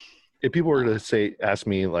if people were to ask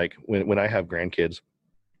me, like, when I have grandkids,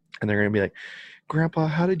 and they're going to be like, Grandpa,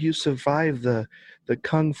 how did you survive the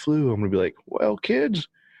Kung flu? I'm going to be like, well, kids,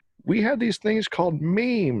 we had these things called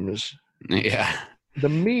memes. Yeah. The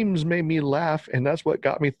memes made me laugh, and that's what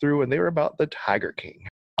got me through, and they were about the Tiger King.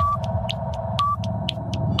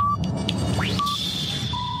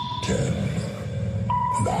 10,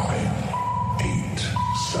 9, 8,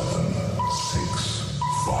 7, 6,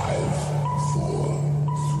 5, 4,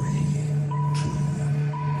 3, 2,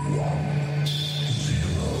 1, 0.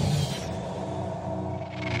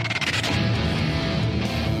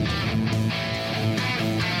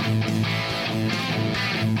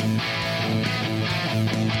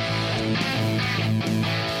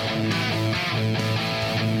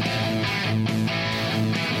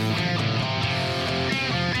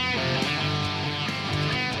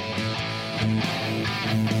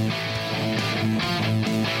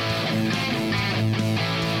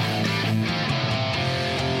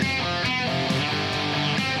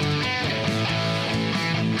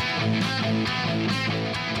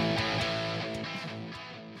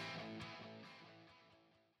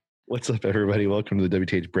 What's up, everybody? Welcome to the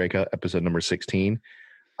WTH Breakout, episode number 16.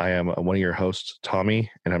 I am one of your hosts, Tommy,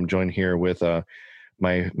 and I'm joined here with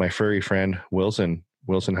my furry friend, Wilson.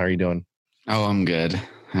 Wilson, how are you doing? Oh, I'm good.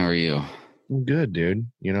 How are you? I'm good, dude.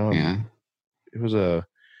 You know, Yeah. It was a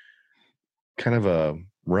kind of a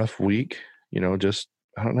rough week, just,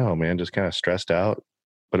 I don't know, man, just kind of stressed out,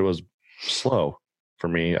 but it was slow for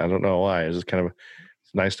me. I don't know why. It's just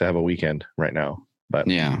it's nice to have a weekend right now, but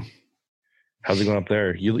Yeah. How's it going up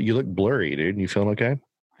there? You look blurry, dude. You feeling okay?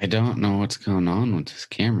 I don't know what's going on with this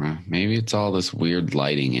camera. Maybe it's all this weird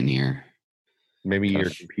lighting in here. Maybe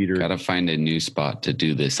your computer. Gotta find a new spot to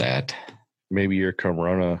do this at. Maybe your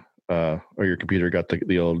Corona, or your computer got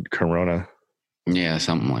the old Corona. Yeah,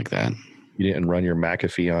 something like that. You didn't run your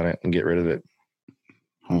McAfee on it and get rid of it.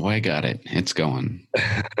 Oh, I got it. It's going.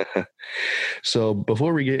 So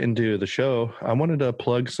before we get into the show, I wanted to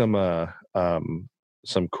plug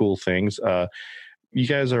some cool things. You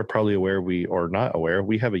guys are probably aware, we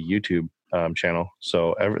have a YouTube channel.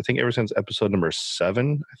 So I think ever since episode number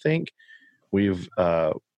 7, I think we've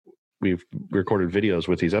recorded videos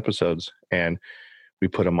with these episodes and we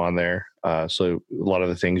put them on there. So a lot of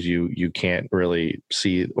the things you can't really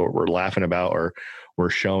see or we're laughing about or we're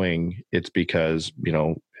showing, it's because,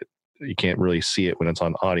 you can't really see it when it's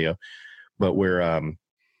on audio, but we're,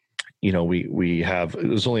 we have,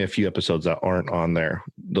 there's only a few episodes that aren't on there.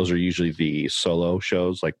 Those are usually the solo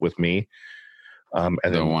shows, like with me. And the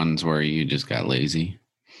then, ones where you just got lazy.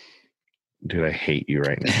 Dude, I hate you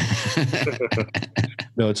right now.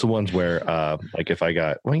 No, it's the ones where, like if I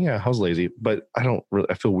got, I was lazy, but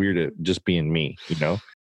I feel weird at just being me,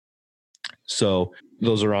 So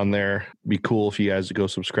those are on there. Be cool if you guys go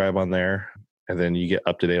subscribe on there. And then you get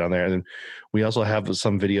up to date on there. And then we also have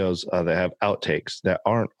some videos that have outtakes that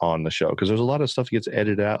aren't on the show. Because there's a lot of stuff that gets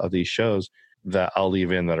edited out of these shows that I'll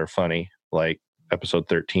leave in that are funny. Like episode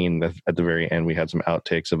 13, at the very end, we had some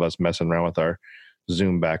outtakes of us messing around with our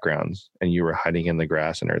Zoom backgrounds. And you were hiding in the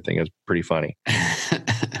grass and everything. It was pretty funny.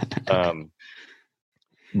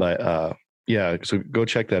 Yeah, so go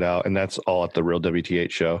check that out. And that's all at the Real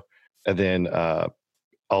WTH show. And then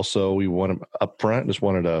also, we want up front, just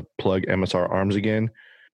wanted to plug MSR Arms again.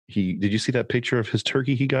 Did you see that picture of his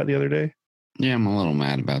turkey he got the other day? Yeah, I'm a little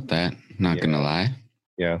mad about that. Not going to lie.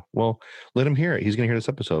 Yeah. Well, let him hear it. He's going to hear this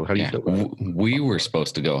episode. How do you feel about it? We were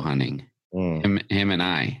supposed to go hunting, him and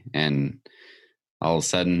I, and all of a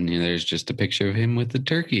sudden there's just a picture of him with the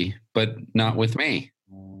turkey, but not with me.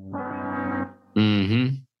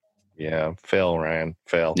 Mm-hmm. Yeah. Fail, Ryan.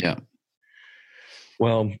 Fail. Yeah.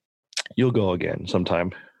 Well, you'll go again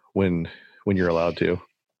sometime when you're allowed to.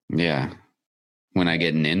 Yeah. When I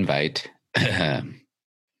get an invite. Yeah.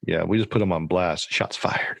 We just put them on blast. Shots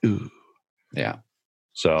fired. Ooh. Yeah.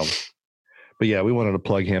 So, but yeah, we wanted to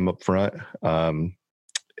plug him up front.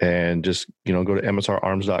 And just, go to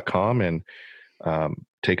msrarms.com and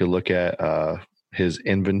take a look at his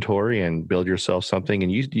inventory and build yourself something.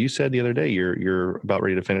 And you said the other day you're about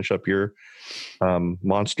ready to finish up your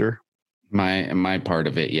monster. My part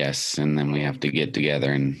of it, yes. And then we have to get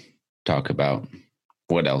together and talk about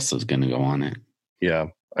what else is going to go on it. Yeah.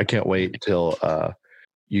 I can't wait till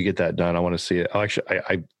you get that done. I want to see it. Actually,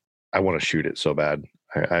 I want to shoot it so bad.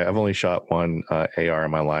 I've only shot one AR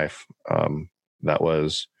in my life. That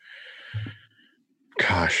was,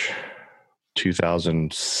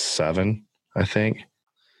 2007, I think.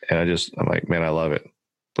 And I'm like, man, I love it.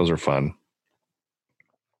 Those are fun.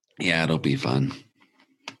 Yeah, it'll be fun.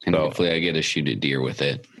 And hopefully I get to shoot a deer with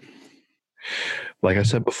it. Like I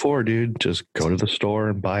said before, dude, just go to the store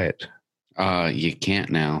and buy it. You can't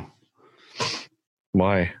now.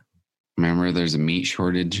 Why? Remember, there's a meat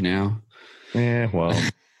shortage now. Yeah, well,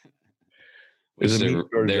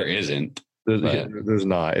 there isn't. There's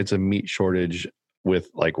not. It's a meat shortage with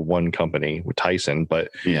like one company, with Tyson.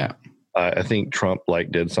 But yeah, I think Trump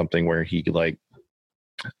like did something where he like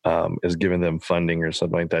is giving them funding or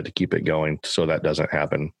something like that to keep it going, so that doesn't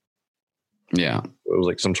happen. Yeah, it was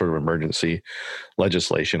like some sort of emergency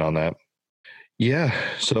legislation on that. Yeah,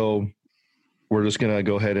 so we're just gonna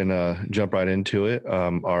go ahead and jump right into it.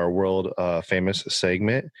 Our world famous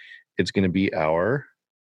segment. It's gonna be our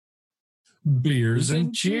beers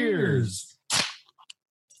and cheers.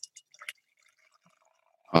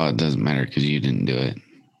 Oh, it doesn't matter because you didn't do it.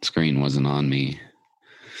 The screen wasn't on me.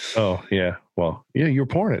 Oh yeah, well yeah, you were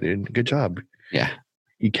pouring it, dude. Good job. Yeah,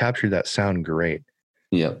 you captured that sound great.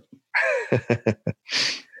 Yep.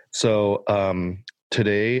 So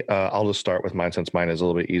today I'll just start with mine since mine is a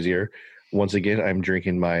little bit easier. Once again, I'm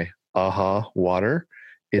drinking my AHA water.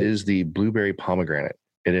 It is the blueberry pomegranate,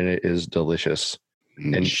 and it is delicious.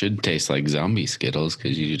 And it should taste like zombie Skittles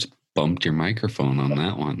because you just bumped your microphone on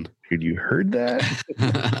that one. Dude, you heard that?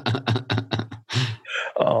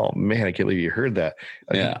 Oh man, I can't believe you heard that.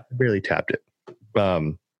 Yeah, I barely tapped it.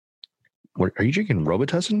 What are you drinking?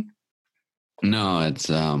 Robitussin? No,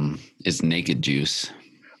 it's naked juice.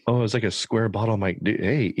 Oh, it's like a square bottle. I'm like, dude,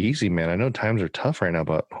 hey, easy, man. I know times are tough right now,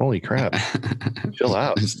 but holy crap, chill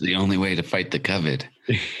out. It's the only way to fight the COVID.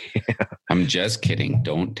 Yeah. I'm just kidding.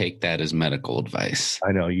 Don't take that as medical advice.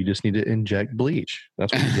 I know. You just need to inject bleach.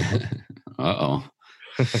 That's what you're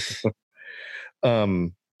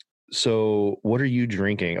doing. So what are you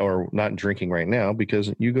drinking, or not drinking right now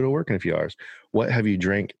because you go to work in a few hours? What have you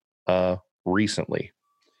drank recently?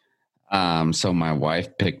 So my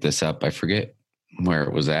wife picked this up. I forget where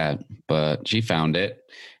it was at, but she found it,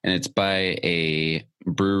 and it's by a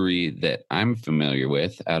brewery that I'm familiar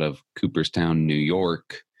with out of Cooperstown, New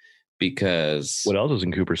York. Because what else is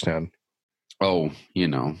in Cooperstown? Oh,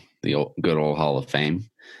 the good old Hall of Fame.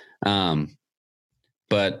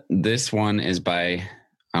 But this one is by,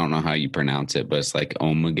 I don't know how you pronounce it, but it's like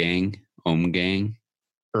Ommegang.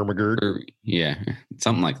 Ermagerd. Yeah,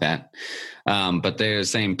 something like that. But they're the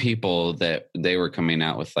same people that they were coming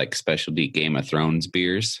out with like specialty Game of Thrones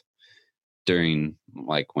beers during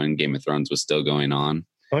like when Game of Thrones was still going on.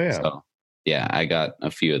 Oh yeah. So, yeah, I got a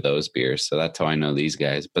few of those beers, so that's how I know these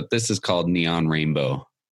guys. But this is called Neon Rainbow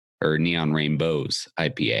or Neon Rainbows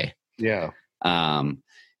IPA. Yeah. And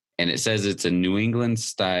it says it's a New England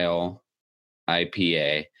style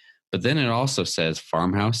IPA, but then it also says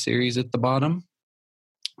Farmhouse Series at the bottom.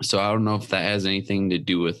 So I don't know if that has anything to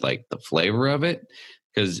do with like the flavor of it,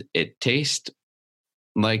 because it tastes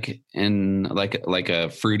like a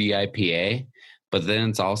fruity IPA, but then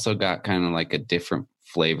it's also got kind of like a different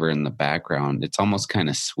flavor in the background. It's almost kind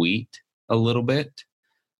of sweet a little bit.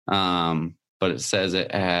 But it says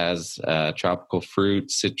it has tropical fruit,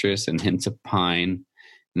 citrus, and hints of pine.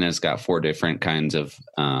 And it's got 4 different kinds of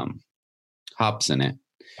hops in it.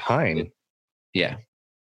 Pine? Yeah.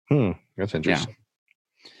 That's interesting. Yeah.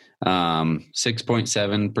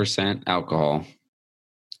 6.7% alcohol.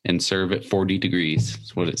 And serve at 40 degrees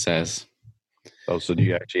is what it says. Oh, so do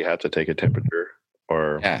you actually have to take a temperature?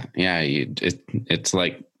 Or yeah, it's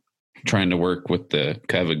like trying to work with the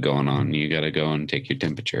COVID going on. You got to go and take your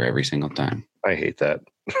temperature every single time. I hate that.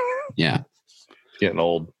 Yeah, it's getting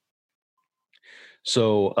old.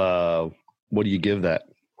 So, what do you give that?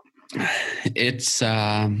 It's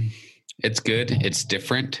good. It's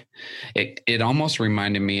different. It almost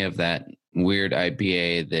reminded me of that weird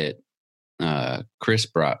IPA that Chris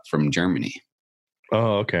brought from Germany.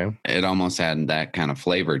 Oh, okay. It almost had that kind of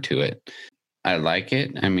flavor to it. I like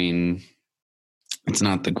it. I mean, it's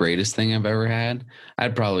not the greatest thing I've ever had.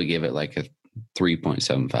 I'd probably give it like a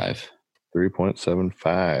 3.75.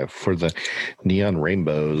 3.75 for the Neon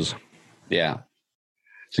Rainbows. Yeah.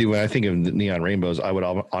 See, when I think of the Neon Rainbows, I would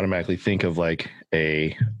automatically think of like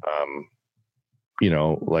a,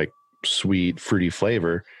 like sweet, fruity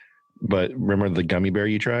flavor. But remember the gummy bear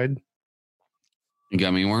you tried?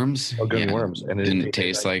 Gummy worms? Oh, gummy worms. And it didn't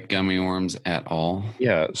taste like gummy worms at all.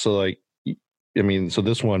 Yeah. So like, so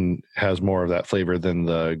this one has more of that flavor than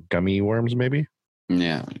the gummy worms, maybe?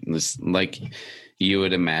 Yeah. This, like you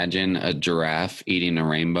would imagine a giraffe eating a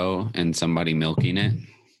rainbow and somebody milking it.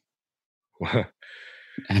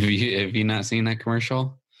 Have you not seen that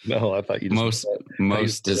commercial? No, I thought you just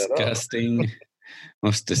most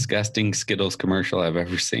disgusting Skittles commercial I've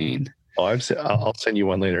ever seen. Oh, I'll send you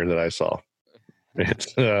one later that I saw.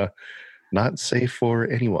 It's not safe for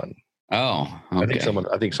anyone. Oh, okay. I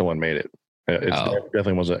think someone made it. It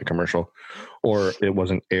definitely wasn't a commercial, or it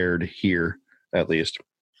wasn't aired here at least.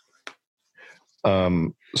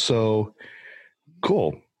 So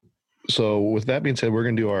cool. So with that being said, we're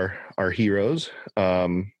gonna do our heroes,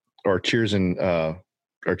 our cheers and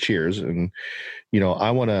our cheers, and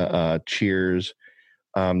I want to cheers.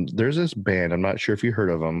 There's this band. I'm not sure if you heard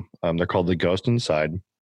of them. They're called The Ghost Inside,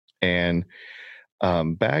 and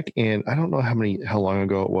back in, I don't know how long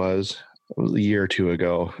ago it was a year or two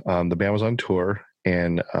ago. The band was on tour,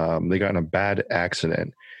 and they got in a bad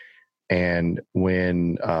accident. And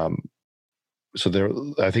when so there,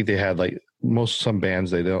 I think they had like some bands,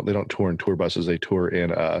 they don't tour in tour buses. They tour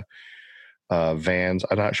in vans.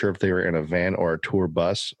 I'm not sure if they were in a van or a tour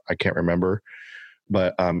bus. I can't remember,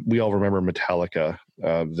 but we all remember Metallica.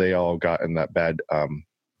 They all got in that bad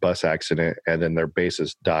bus accident, and then their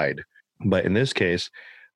bassist died. But in this case,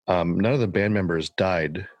 none of the band members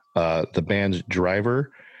died. The band's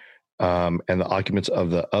driver and the occupants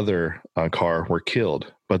of the other car were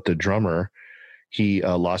killed, but the drummer, he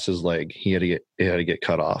lost his leg. He had to get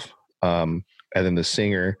cut off. And then the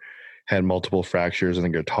singer had multiple fractures, and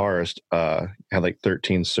the guitarist had like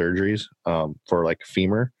 13 surgeries for like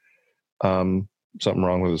femur, something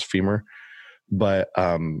wrong with his femur. But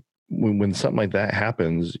when something like that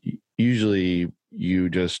happens, usually you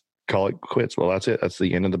just call it quits. Well, that's it. That's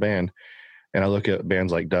the end of the band. And I look at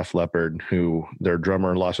bands like Def Leppard, who their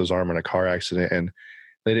drummer lost his arm in a car accident, and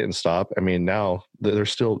they didn't stop. I mean, now they're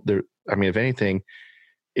still there. I mean, if anything,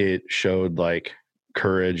 it showed like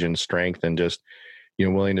courage and strength, and just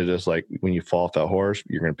willing to just, like, when you fall off that horse,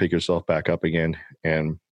 you're going to pick yourself back up again,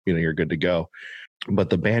 and you're good to go. But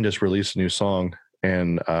the band just released a new song,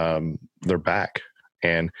 and they're back.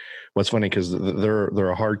 And what's funny, because they're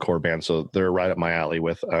a hardcore band, so they're right up my alley.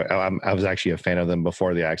 With I was actually a fan of them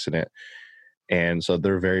before the accident, and so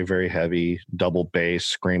they're very, very heavy, double bass,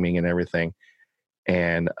 screaming, and everything.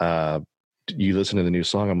 And you listen to the new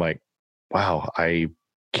song, I'm like, wow, I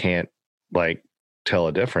can't like tell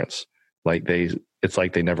a difference. Like it's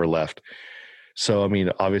like they never left. So I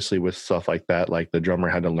mean, obviously with stuff like that, like the drummer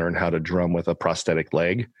had to learn how to drum with a prosthetic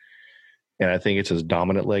leg. And I think it's his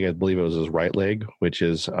dominant leg. I believe it was his right leg, which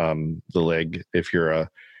is the leg, if you're a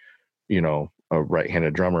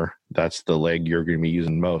right-handed drummer, that's the leg you're going to be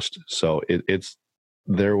using most. So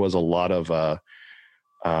there was a lot of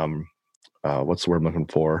what's the word I'm looking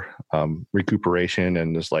for? Recuperation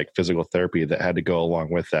and just like physical therapy that had to go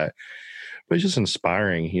along with that. But it's just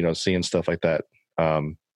inspiring, seeing stuff like that.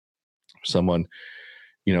 Someone,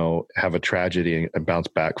 have a tragedy and bounce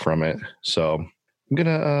back from it. So I'm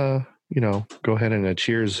gonna go ahead and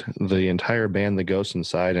cheers the entire band, The Ghost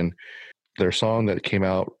Inside, and their song that came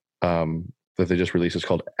out that they just released is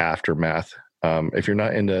called Aftermath. If you're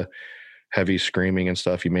not into heavy screaming and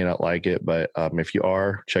stuff, you may not like it, but if you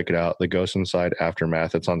are, check it out. The Ghost Inside,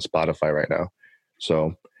 Aftermath. It's on Spotify right now.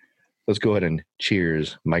 So let's go ahead and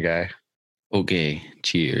cheers, my guy. Okay,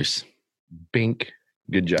 cheers. Bink.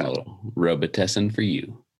 Good job. A little Robitussin for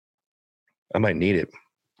you. I might need it.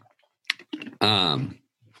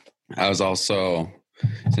 I was also,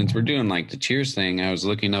 since we're doing like the cheers thing, I was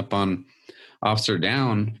looking up on Officer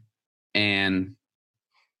Down, and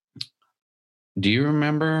do you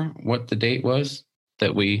remember what the date was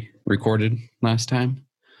that we recorded last time?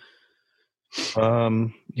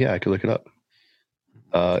 Yeah, I could look it up.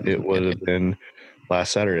 It would have been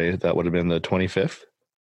last Saturday. That would have been the 25th.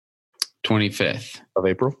 25th of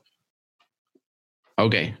April.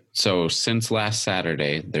 Okay, so since last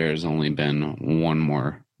Saturday, there's only been one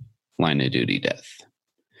more line of duty death,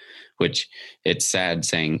 which it's sad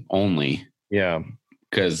saying only. Yeah.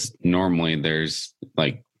 Because normally there's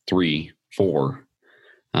like 3, 4.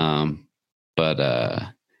 Yeah,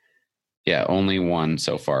 only one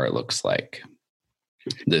so far, it looks like,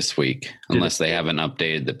 this week, unless they haven't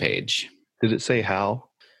updated the page. Did it say how?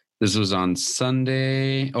 This was on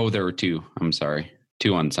Sunday. Oh, there were 2. I'm sorry.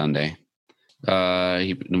 2 on Sunday.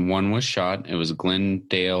 One was shot. It was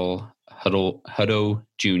Glendale Hutto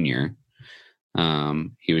Jr.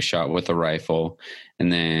 He was shot with a rifle.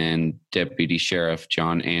 And then Deputy Sheriff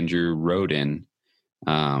John Andrew Roden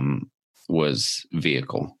was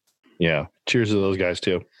vehicle. Yeah. Cheers to those guys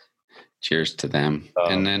too. Cheers to them.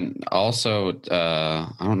 And then also, I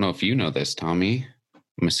don't know if you know this, Tommy.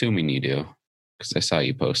 I'm assuming you do, because I saw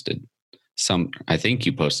you posted I think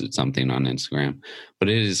you posted something on Instagram, but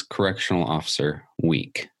it is Correctional Officer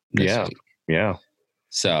Week this week. Yeah.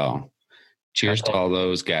 So cheers to all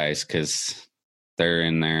those guys, because they're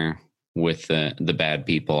in there with the bad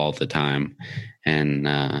people all the time, and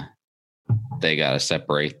they got to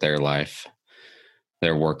separate their life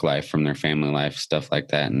their work life from their family life, stuff like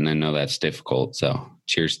that. And I know that's difficult. So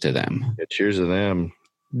cheers to them. Yeah, cheers to them.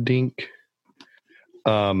 Dink.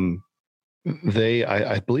 I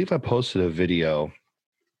believe I posted a video.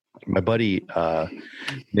 My buddy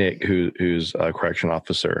Nick, who's a correction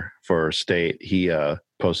officer for state, he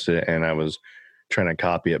posted it, and I was trying to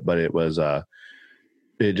copy it, but it was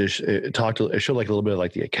it showed like a little bit of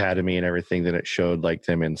like the academy and everything. Then it showed like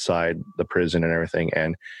them inside the prison and everything,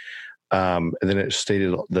 and then it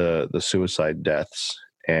stated the suicide deaths,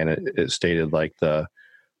 and it stated like the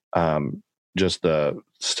just the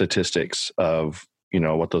statistics of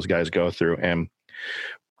what those guys go through. And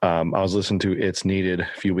I was listening to It's Needed a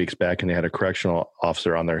few weeks back, and they had a correctional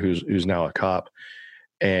officer on there who's now a cop.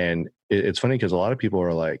 And it's funny because a lot of people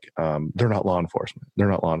are like, they're not law enforcement. They're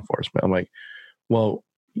not law enforcement. I'm like, well,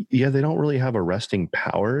 yeah, they don't really have arresting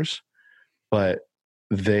powers, but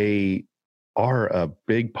they are a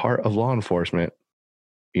big part of law enforcement.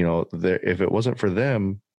 If it wasn't for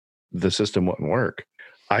them, the system wouldn't work.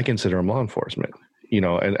 I consider them law enforcement,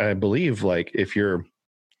 and I believe like if you're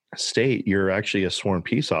state, you're actually a sworn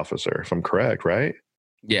peace officer, if I'm correct, right?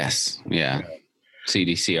 Yes. Yeah.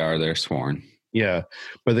 CDCR, they're sworn. Yeah.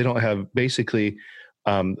 But they don't have basically,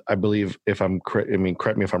 I believe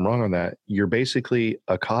correct me if I'm wrong on that. You're basically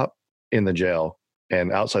a cop in the jail,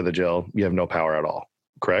 and outside the jail, you have no power at all.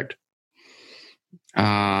 Correct?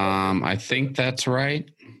 I think that's right.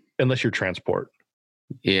 Unless you're transport.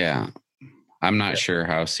 Yeah. I'm not sure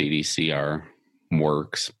how CDCR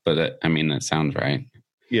works, but that sounds right.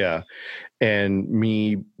 Yeah. And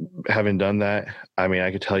me having done that,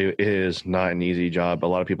 I could tell you it is not an easy job. A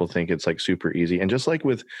lot of people think it's like super easy. And just like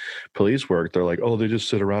with police work, they're like, oh, they just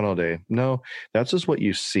sit around all day. No, that's just what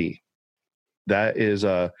you see. That is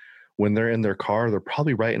when they're in their car, they're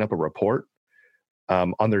probably writing up a report.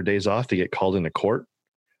 On their days off, they get called into court.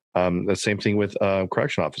 The same thing with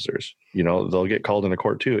correction officers. They'll get called into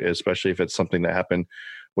court too, especially if it's something that happened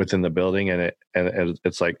within the building, and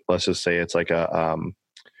it's like, let's just say it's like a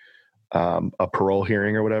parole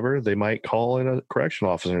hearing or whatever. They might call in a correction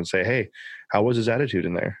officer and say, hey, how was his attitude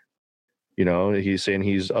in there? He's saying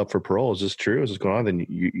he's up for parole. Is this true? Is this going on?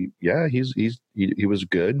 Then yeah, he was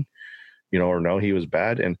good, or no, he was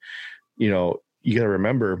bad. And you got to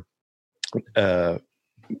remember,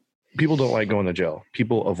 people don't like going to jail.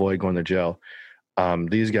 People avoid going to jail.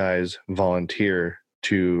 These guys volunteer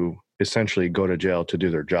to essentially go to jail to do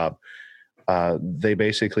their job. They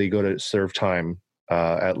basically go to serve time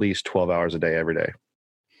at least 12 hours a day, every day.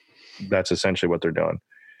 That's essentially what they're doing.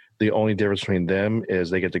 The only difference between them is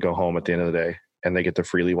they get to go home at the end of the day, and they get to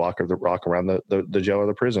freely walk around the jail or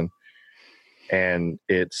the prison. And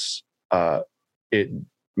it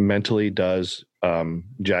mentally does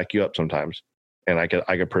jack you up sometimes. And I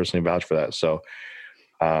could personally vouch for that. So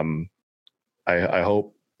I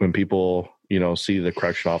hope when people, see the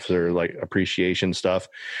correction officer like appreciation stuff,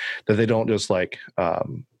 that they don't just like, oh,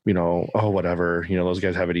 whatever, those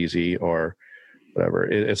guys have it easy or whatever.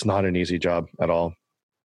 It's not an easy job at all.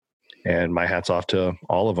 And my hat's off to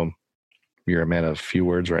all of them. You're a man of few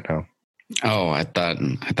words right now. Oh, I thought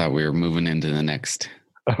we were moving into the next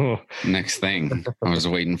thing. I was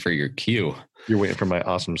waiting for your cue. You're waiting for my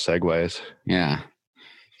awesome segues. Yeah.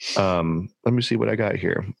 Let me see what I got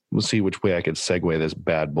here. We'll see which way I could segue this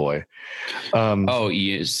bad boy. Oh,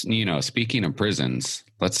 yes. Speaking of prisons,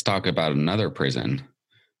 let's talk about another prison,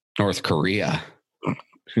 North Korea.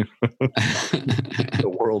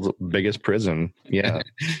 The world's biggest prison. Yeah.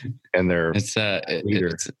 And they're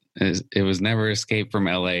it was never escaped from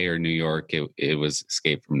LA or New York. It was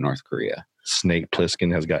escaped from North Korea. Snake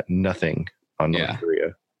Plissken has got nothing on North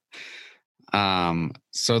Korea.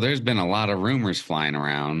 So there's been a lot of rumors flying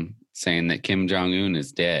around saying that Kim Jong-un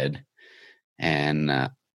is dead. And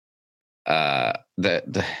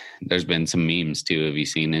there's been some memes too. Have you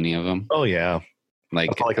seen any of them? Oh yeah. Like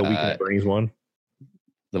a Weekend at Bernie's one.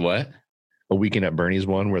 The what? A Weekend at Bernie's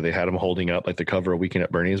one where they had him holding up like the cover of Weekend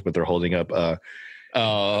at Bernie's, but they're holding up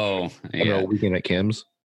Weekend at Kim's.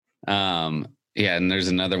 Yeah, and there's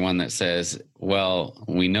another one that says, well,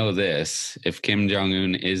 we know this. If Kim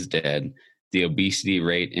Jong-un is dead, the obesity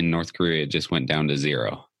rate in North Korea just went down to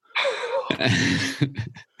 0.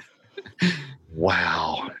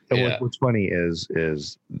 Wow. And what's funny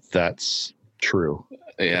is that's true.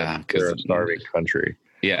 Yeah. Because they're a starving country.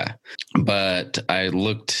 Yeah. But I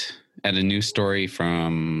looked at a news story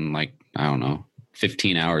from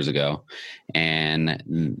 15 hours ago, and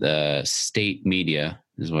the state media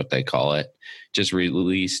is what they call it, just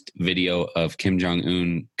released video of Kim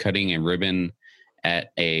Jong-un cutting a ribbon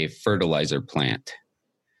at a fertilizer plant.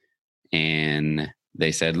 And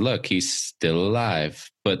they said, look, he's still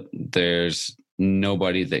alive, but there's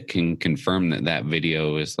nobody that can confirm that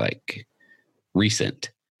video is like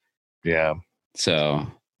recent. Yeah. So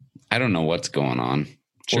I don't know what's going on.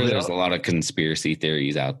 Sure, there's a lot of conspiracy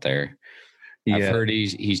theories out there. Yeah. I've heard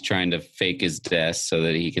he's trying to fake his death so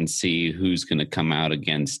that he can see who's going to come out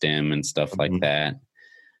against him and stuff like that.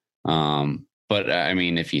 But I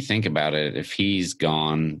mean, if you think about it, if he's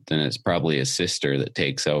gone, then it's probably his sister that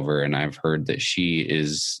takes over. And I've heard that she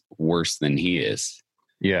is worse than he is.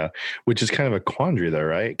 Yeah. Which is kind of a quandary though,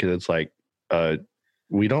 right? Because it's like,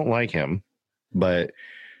 we don't like him, but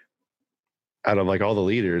out of like all the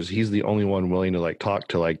leaders, he's the only one willing to like talk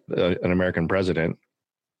to like an American president.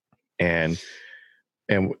 But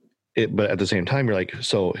at the same time, you're like,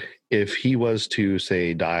 so if he was to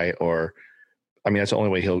say die, or, I mean, that's the only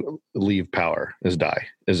way he'll leave power is die,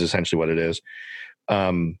 is essentially what it is.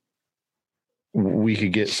 We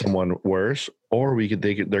could get someone worse, or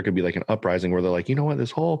there could be like an uprising where they're like, you know what,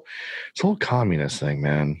 this whole communist thing,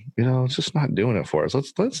 man, it's just not doing it for us.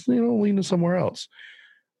 Let's lean to somewhere else.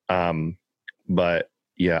 But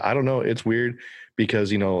yeah, I don't know. It's weird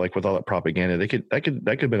because, like with all that propaganda, that could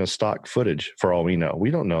have been a stock footage for all we know. We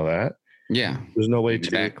don't know that. Yeah. There's no way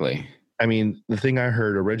exactly. I mean, the thing I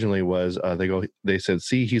heard originally was they said,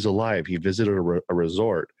 see, he's alive. He visited a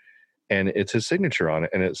resort, and it's his signature on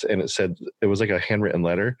it. And it said, it was like a handwritten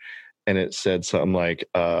letter, and it said something like,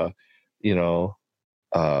 I'm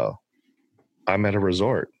at a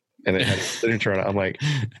resort, and it had a signature on it. I'm like,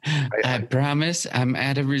 I promise I'm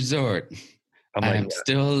at a resort. I'm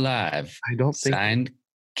still alive. I don't think signed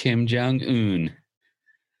Kim Jong-un.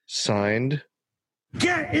 Signed.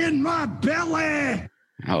 Get in my belly.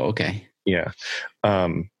 Oh, okay. Yeah.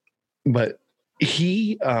 But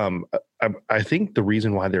he, I think the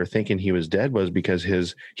reason why they're thinking he was dead was because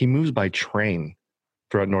he moves by train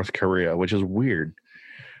throughout North Korea, which is weird.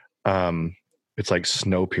 It's like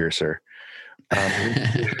Snowpiercer.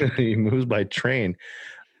 He moves by train.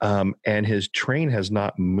 And his train has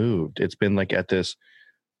not moved. It's been like at this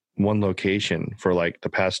one location for like the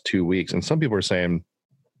past 2 weeks. And some people are saying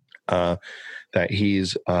that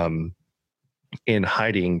he's in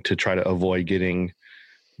hiding to try to avoid getting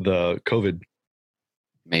the COVID.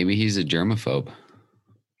 Maybe he's a germaphobe.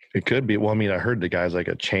 It could be. Well, I mean, I heard the guy's like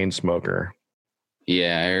a chain smoker.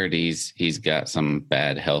 Yeah, I heard he's got some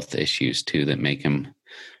bad health issues too that make him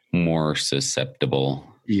more susceptible.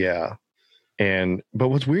 Yeah. But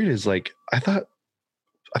what's weird is like, I thought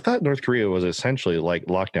North Korea was essentially like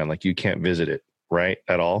lockdown. Like you can't visit it, right?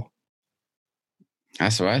 At all.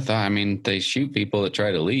 That's what I thought. I mean, they shoot people that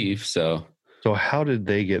try to leave. So how did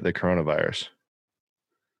they get the coronavirus?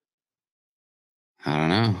 I don't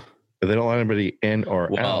know. They don't let anybody in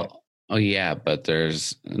or out. Oh yeah, but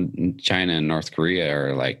there's China and North Korea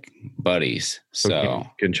are like buddies. So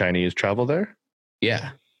can Chinese travel there?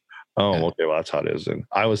 Yeah. Oh, yeah. Okay. Well, that's how it is. And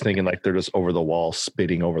I was thinking like they're just over the wall,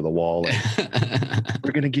 spitting over the wall. Like,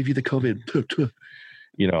 we're going to give you the COVID.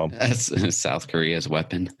 That's South Korea's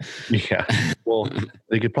weapon. Yeah. Well,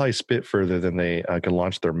 they could probably spit further than they can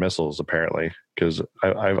launch their missiles, apparently, because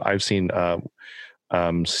I've seen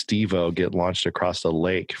Steve-O get launched across the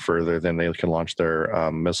lake further than they can launch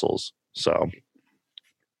their missiles. So,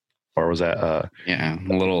 or was that? Yeah,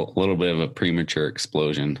 a little bit of a premature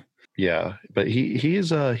explosion. Yeah, but he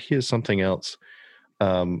is something else.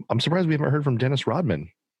 I'm surprised we haven't heard from Dennis Rodman.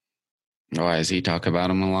 Why does he talk about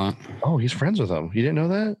him a lot? Oh, he's friends with him. You didn't know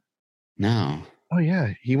that? No. Oh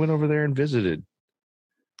yeah, he went over there and visited,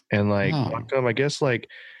 and talked to him. I guess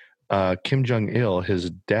Kim Jong-il, his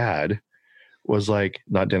dad, was like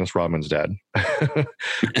not Dennis Rodman's dad.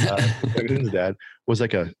 His dad was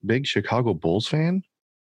like a big Chicago Bulls fan,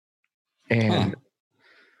 and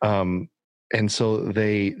and so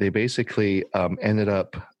they basically ended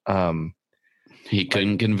up. He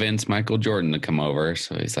couldn't convince Michael Jordan to come over,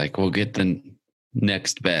 so he's like, "We'll get the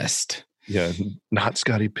next best." Yeah, not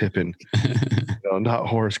Scottie Pippen, not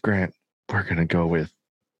Horace Grant. We're gonna go with,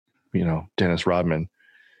 Dennis Rodman,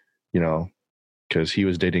 because he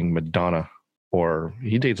was dating Madonna, or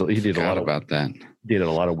he did a lot about that. Dated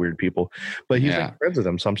a lot of weird people, but he's friends with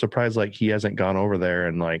them. So I'm surprised he hasn't gone over there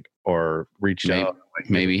and or reached out.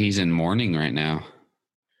 Maybe he's in mourning right now.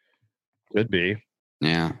 Could be.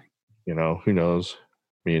 Yeah. Who knows?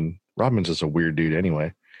 I mean, Rodman's just a weird dude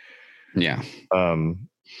anyway. Yeah.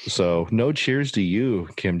 So no cheers to you,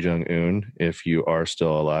 Kim Jong-un, if you are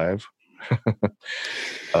still alive.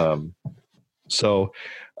 So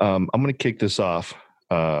I'm going to kick this off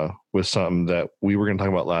with something that we were going to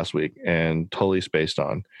talk about last week and totally spaced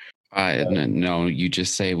on. No, you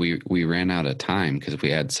just say we ran out of time because we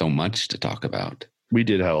had so much to talk about. We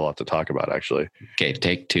did have a lot to talk about, actually. Okay,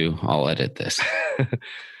 take two. I'll edit this.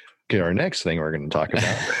 Okay, our next thing we're going to talk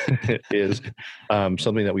about is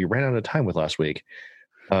something that we ran out of time with last week.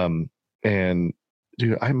 And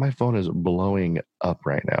dude, my phone is blowing up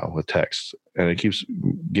right now with texts, and it keeps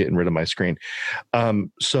getting rid of my screen.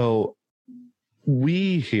 So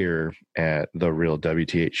we here at the Real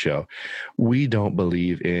WTH Show, we don't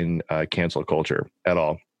believe in cancel culture at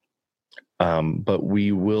all. But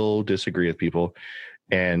we will disagree with people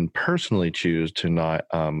and personally choose to not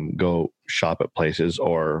go shop at places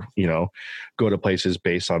or, go to places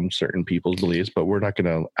based on certain people's beliefs, but we're not going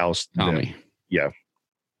to oust them. Tommy. Yeah.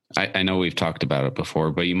 I know we've talked about it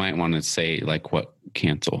before, but you might want to say like what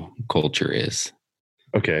cancel culture is.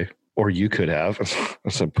 Okay. Or you could have.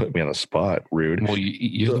 So put me on the spot. Rude. Well,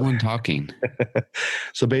 you're the one talking.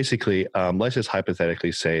 So basically, let's just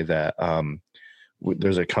hypothetically say that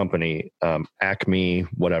there's a company, Acme,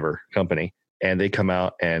 whatever company, and they come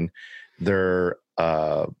out and they're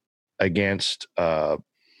against,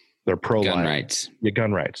 they're pro-life. Gun rights. Yeah,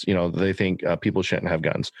 gun rights. They think people shouldn't have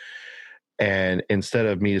guns. And instead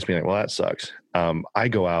of me just being like, well, that sucks, I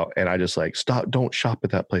go out and I just like, stop, don't shop at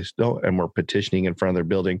that place. Don't. And we're petitioning in front of their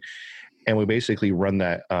building. And we basically run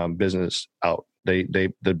that business out.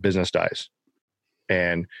 The business dies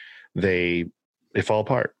and they fall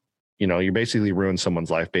apart. You basically ruin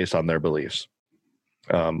someone's life based on their beliefs.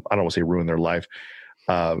 I don't want to say ruin their life.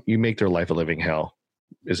 You make their life a living hell,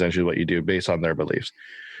 essentially what you do based on their beliefs,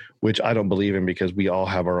 which I don't believe in because we all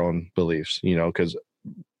have our own beliefs, because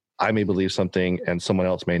I may believe something and someone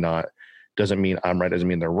else may not. Doesn't mean I'm right. Doesn't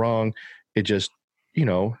mean they're wrong. It just,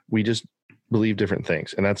 we just believe different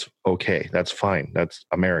things, and that's okay. That's fine. That's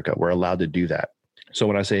America. We're allowed to do that. So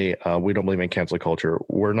when I say we don't believe in cancel culture,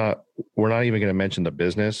 we're not even going to mention the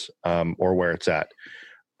business or where it's at.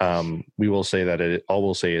 We will say that all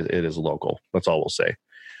we'll say is it is local. That's all we'll say.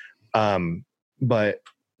 But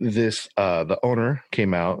this the owner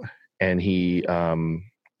came out and he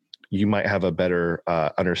you might have a better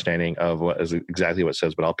understanding of what is exactly what it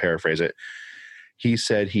says, but I'll paraphrase it. He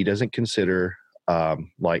said he doesn't consider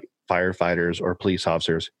like firefighters or police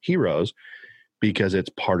officers heroes because it's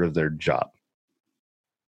part of their job.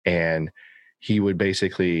 And he would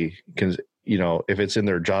basically, if it's in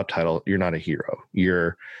their job title, you're not a hero.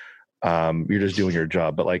 You're just doing your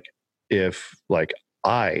job. But like, if like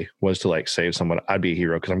I was to like save someone, I'd be a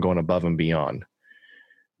hero because I'm going above and beyond.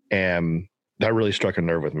 And that really struck a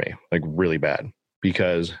nerve with me, like really bad,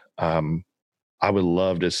 because I would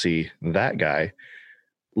love to see that guy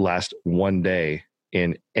last one day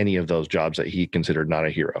in any of those jobs that he considered not a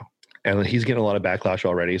hero. And he's getting a lot of backlash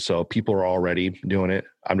already. So people are already doing it.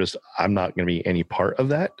 I'm not going to be any part of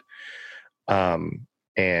that.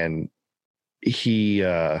 And he's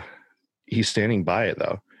standing by it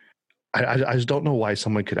though. I just don't know why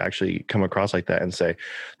someone could actually come across like that and say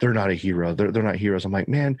they're not a hero. They're not heroes. I'm like,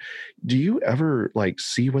 man, do you ever like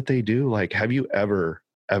see what they do? Like, have you ever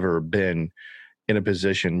been in a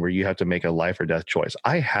position where you have to make a life or death choice?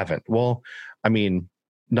 I haven't. Well, I mean,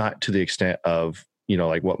 not to the extent of,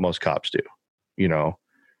 like what most cops do,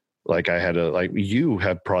 like I had to, like you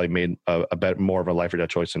have probably made a bit more of a life or death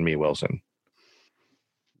choice than me, Wilson.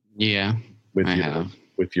 Yeah,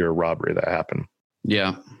 with your robbery that happened.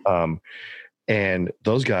 Yeah. And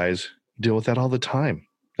those guys deal with that all the time.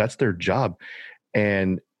 That's their job.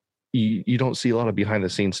 And you don't see a lot of behind the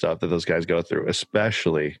scenes stuff that those guys go through,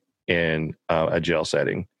 especially in a jail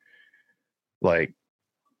setting. Like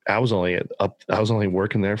I was only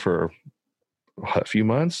working there for a few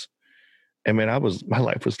months. And man, my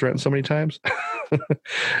life was threatened so many times,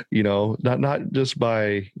 not just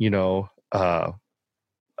by, the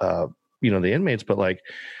inmates, but like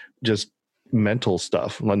just mental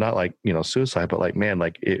stuff. Well, not like, suicide, but like, man,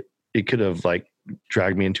 like it could have like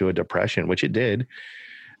dragged me into a depression, which it did.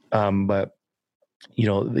 But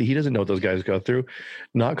he doesn't know what those guys go through.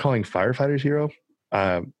 Not calling firefighters hero.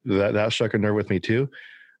 That struck a nerve with me too.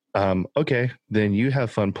 Okay, then you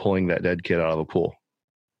have fun pulling that dead kid out of a pool.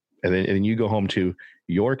 And then you go home to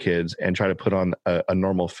your kids and try to put on a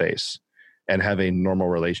normal face and have a normal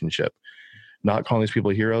relationship. Not calling these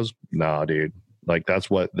people heroes? Nah, dude. Like that's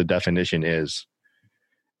what the definition is.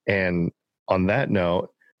 And on that note,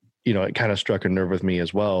 it kind of struck a nerve with me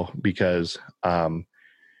as well because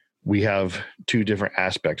we have two different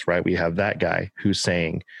aspects, right? We have that guy who's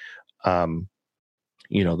saying,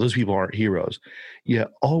 those people aren't heroes. Yeah,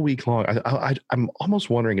 all week long, I'm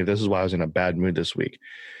almost wondering if this is why I was in a bad mood this week.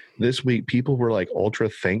 This week, people were like ultra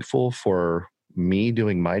thankful for me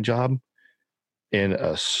doing my job in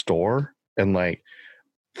a store and like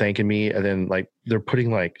thanking me. And then like they're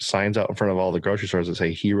putting like signs out in front of all the grocery stores that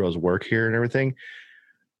say heroes work here and everything.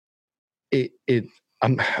 It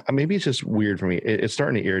maybe it's just weird for me. It's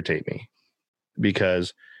starting to irritate me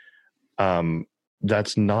because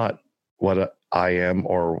that's not what I am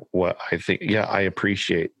or what I think. Yeah, I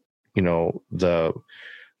appreciate,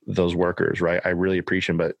 those workers, right? I really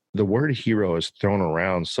appreciate them, but the word hero is thrown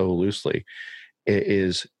around so loosely. It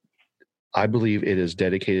is, I believe it is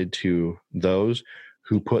dedicated to those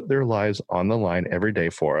who put their lives on the line every day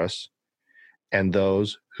for us and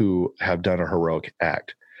those who have done a heroic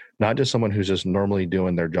act, not just someone who's just normally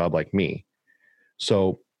doing their job like me.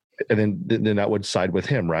 So, and then that would side with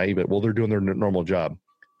him, right? But well, they're doing their normal job,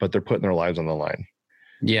 but they're putting their lives on the line.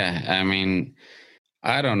 Yeah, I mean,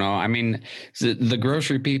 I don't know. I mean, the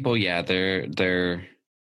grocery people, yeah, I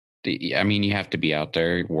mean, you have to be out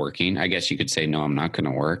there working. I guess you could say, no, I'm not going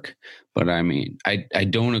to work. But I mean, I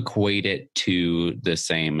don't equate it to the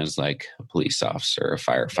same as like a police officer, a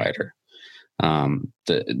firefighter.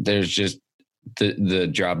 There's just the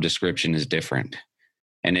job description is different.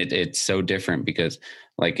 And it's so different because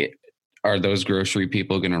like, are those grocery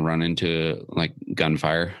people going to run into like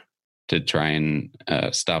gunfire to try and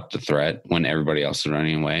stop the threat when everybody else is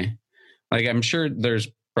running away? Like, I'm sure there's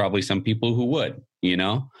probably some people who would,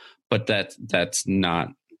 but that's not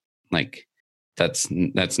like, that's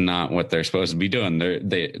not what they're supposed to be doing.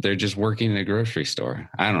 They're just working in a grocery store.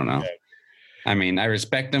 I don't know. I mean, I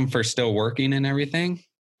respect them for still working and everything,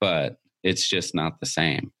 but it's just not the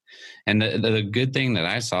same. And the good thing that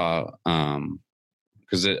I saw,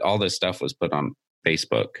 because all this stuff was put on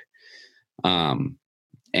Facebook,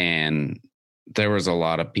 and there was a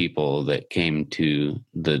lot of people that came to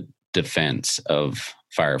the defense of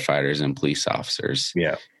firefighters and police officers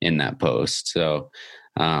in that post. So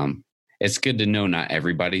it's good to know not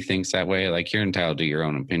everybody thinks that way. Like, you're entitled to your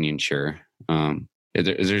own opinion, sure.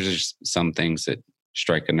 There's just some things that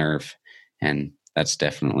strike a nerve, and that's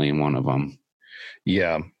definitely one of them.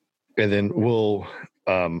 Yeah. And then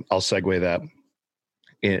I'll segue that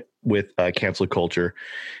with cancel culture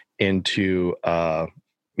into,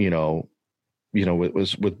 we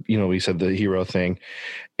said the hero thing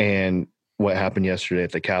and what happened yesterday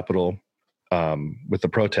at the Capitol with the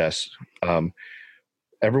protests.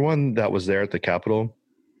 Everyone that was there at the Capitol,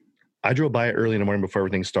 I drove by it early in the morning before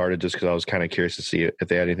everything started just because I was kind of curious to see if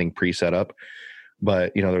they had anything pre-set up.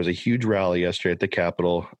 But, there was a huge rally yesterday at the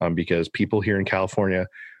Capitol because people here in California,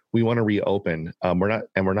 we want to reopen.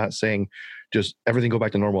 We're not saying just everything go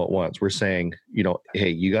back to normal at once. We're saying, hey,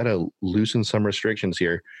 you got to loosen some restrictions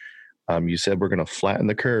here. You said we're going to flatten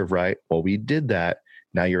the curve, right? Well, we did that.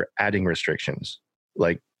 Now you're adding restrictions.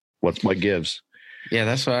 Like, what gives? Yeah,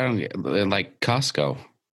 that's what I don't get. Like Costco.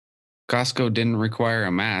 Costco didn't require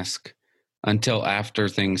a mask until after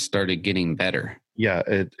things started getting better. Yeah.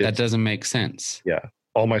 That doesn't make sense. Yeah.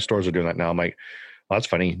 All my stores are doing that now. I'm like, well, that's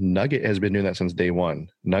funny. Nugget has been doing that since day one.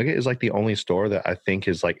 Nugget is like the only store that I think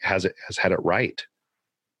is like, has had it right.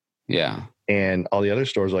 Yeah. And all the other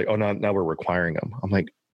stores are like, oh, no, now we're requiring them. I'm like,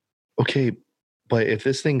 okay, but if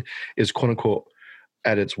this thing is quote unquote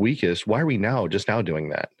at its weakest, why are we just now doing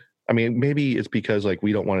that? I mean, maybe it's because like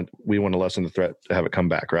we want to lessen the threat to have it come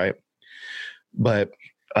back, right? But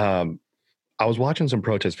I was watching some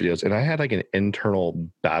protest videos and I had like an internal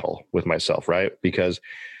battle with myself, right? Because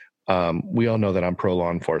we all know that I'm pro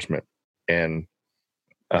law enforcement, and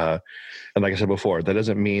like I said before, that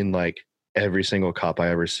doesn't mean like every single cop I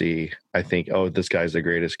ever see, I think, oh, this guy's the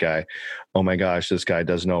greatest guy. Oh my gosh, this guy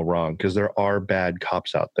does no wrong. Because there are bad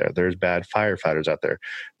cops out there. There's bad firefighters out there.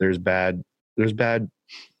 There's bad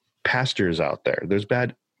pastors out there. There's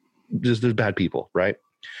bad people, right?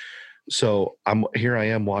 So I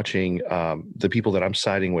am watching the people that I'm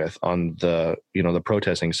siding with on the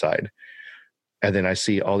protesting side. And then I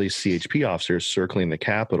see all these CHP officers circling the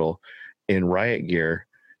Capitol in riot gear,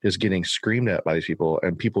 just getting screamed at by these people,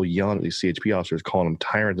 and people yelling at these CHP officers, calling them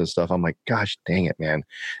tyrants and stuff. I'm like, gosh, dang it, man.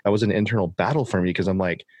 That was an internal battle for me because I'm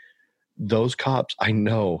like, those cops, I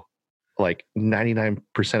know like 99%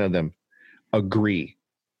 of them agree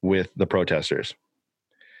with the protesters.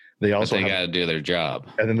 They also got to do their job.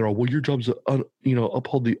 And then they're all, well, your job's to,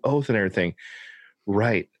 uphold the oath and everything.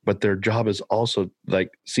 Right. But their job is also like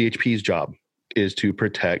CHP's job is to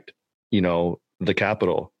protect, the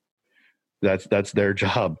Capitol. That's their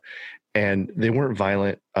job. And they weren't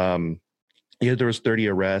violent. There was 30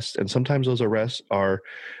 arrests, and sometimes those arrests are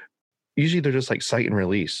usually they're just like cite and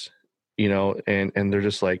release, and they're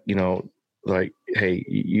just like, like,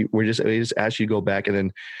 hey, we just asked you to go back, and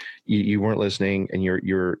then you weren't listening, and you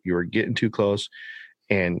were getting too close,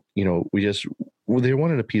 and they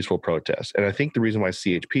wanted a peaceful protest. And I think the reason why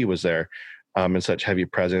CHP was there in such heavy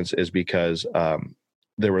presence is because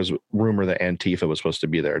there was rumor that Antifa was supposed to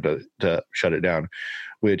be there to shut it down,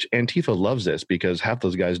 which Antifa loves this because half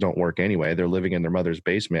those guys don't work anyway. They're living in their mother's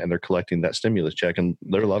basement and they're collecting that stimulus check and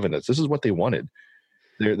they're loving this. This is what they wanted.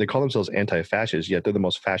 They call themselves anti-fascist, yet they're the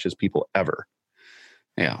most fascist people ever.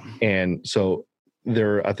 Yeah. And so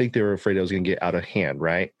I think they were afraid it was going to get out of hand,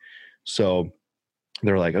 right? So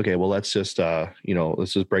they're like, okay, well, let's just,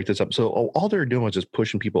 let's just break this up. So all they're doing was just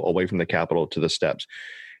pushing people away from the Capitol to the steps.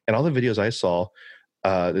 And all the videos I saw,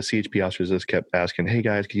 the CHP officers just kept asking, hey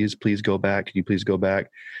guys, can you please go back? Can you please go back?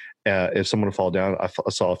 If someone would fall down, I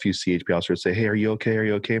saw a few CHP officers say, hey, are you okay? Are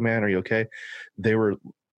you okay, man? Are you okay?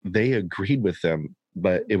 They agreed with them,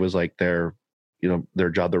 but it was like their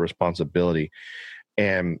job, their responsibility.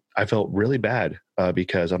 And I felt really bad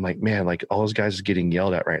because I'm like, man, like all those guys is getting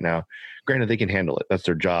yelled at right now. Granted, they can handle it. That's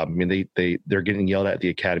their job. I mean, they're getting yelled at the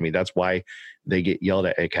academy. That's why they get yelled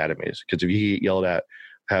at academies. Because if you get yelled at,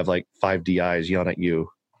 have like 5 DIs yelling at you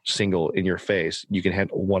single in your face, you can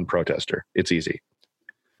handle one protester. It's easy.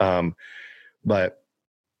 But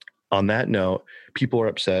on that note, people are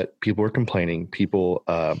upset. People are complaining. People,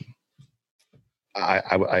 I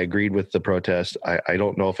agreed with the protest. I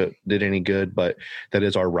don't know if it did any good, but that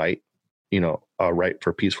is our right, our right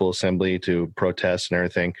for peaceful assembly to protest and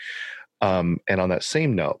everything. And on that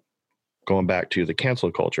same note, going back to the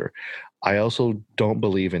cancel culture, I also don't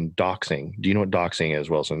believe in doxing. Do you know what doxing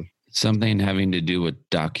is, Wilson? Something having to do with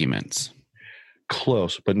documents.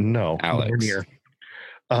 Close, but no. Alex. Near.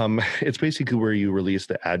 It's basically where you release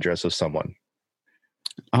the address of someone.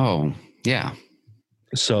 Oh, yeah.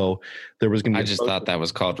 So there was going to be. I just thought that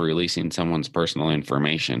was called releasing someone's personal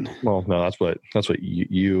information. Well, no, that's what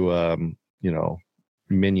you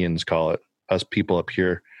minions call it. Us people up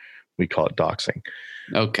here, we call it doxing.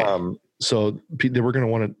 Okay. So they were going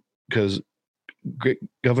to want to, because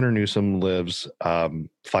Governor Newsom lives 5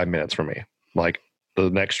 minutes from me. Like the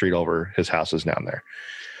next street over, his house is down there.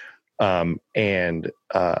 And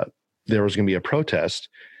there was going to be a protest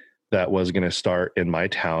that was going to start in my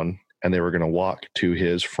town, and they were going to walk to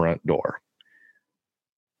his front door.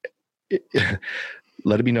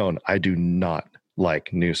 Let it be known, I do not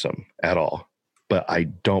like Newsom at all, but I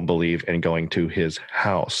don't believe in going to his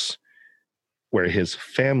house where his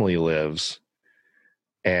family lives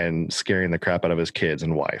and scaring the crap out of his kids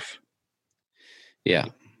and wife. Yeah.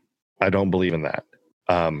 I don't believe in that.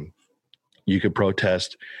 You could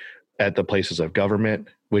protest at the places of government,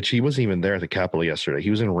 which he wasn't even there at the Capitol yesterday. He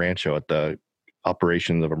was in Rancho at the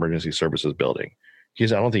Operations of Emergency Services building. I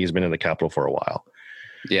don't think he's been in the Capitol for a while.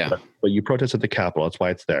 Yeah. But you protest at the Capitol. That's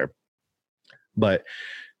why it's there. But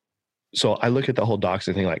so I look at the whole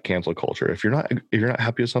doxing thing like cancel culture. If you're not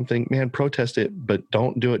happy with something, man, protest it, but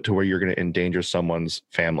don't do it to where you're going to endanger someone's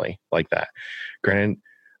family like that. Granted,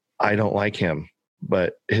 I don't like him,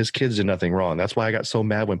 but his kids did nothing wrong. That's why I got so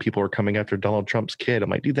mad when people were coming after Donald Trump's kid. I'm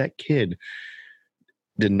like, dude, that kid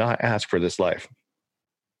did not ask for this life.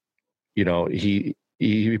 He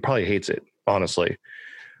probably hates it, honestly.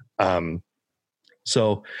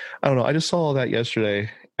 So I don't know. I just saw all that yesterday.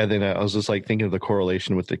 And then I was just like thinking of the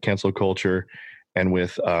correlation with the cancel culture and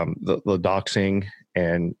with the doxing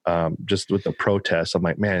and just with the protests. I'm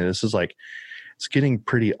like, man, this is like, it's getting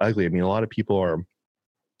pretty ugly. I mean, there's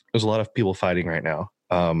a lot of people fighting right now.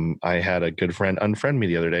 I had a good friend unfriend me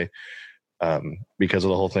the other day because of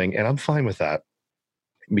the whole thing. And I'm fine with that,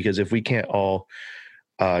 because if we can't all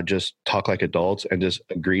just talk like adults and just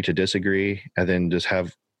agree to disagree and then just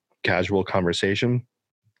have casual conversation,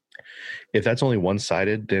 if that's only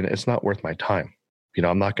one-sided, then it's not worth my time.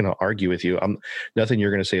 I'm not going to argue with you. Nothing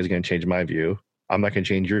you're going to say is going to change my view. I'm not going to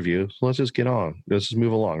change your view. So let's just get on. Let's just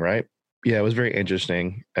move along, right? Yeah, it was very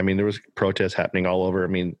interesting. I mean, there was protests happening all over. I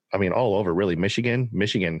mean, all over, really. Michigan,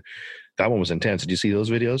 that one was intense. Did you see those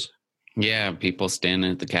videos? Yeah, people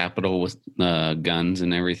standing at the Capitol with guns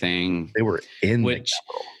and everything. They were in the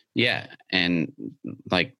Capitol. Yeah, and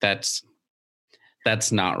like that's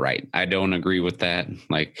not right. I don't agree with that.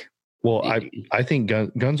 Like, well, I think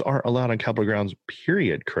guns aren't allowed on Capitol grounds,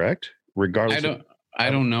 period, correct? Regardless. I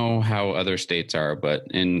don't know how other states are, but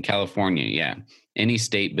in California, yeah, any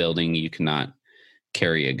state building, you cannot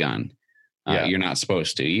carry a gun. Yeah. You're not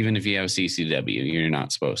supposed to. Even if you have CCW, you're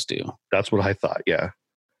not supposed to. That's what I thought, yeah.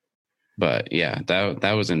 But yeah,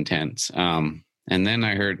 that was intense. And then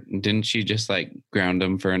I heard, didn't she just like ground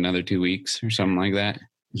him for another 2 weeks or something like that?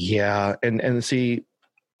 Yeah, and see,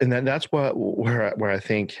 and then that's where I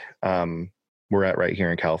think we're at right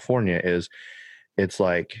here in California is, it's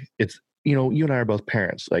like, it's, you and I are both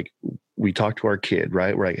parents. Like, we talk to our kid,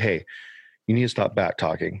 right? We're like, hey, you need to stop back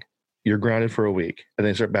talking. You're grounded for a week, and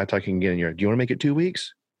then start back talking again. Do you want to make it 2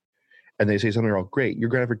 weeks? And they say something wrong. Great, you're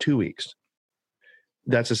grounded for 2 weeks.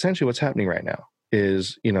 that's essentially what's happening right now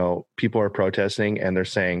is, people are protesting and they're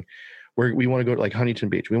saying, we want to go to like Huntington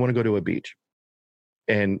Beach. We want to go to a beach.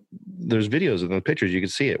 And there's videos and the pictures, you can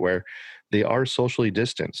see it where they are socially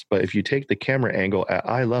distanced. But if you take the camera angle at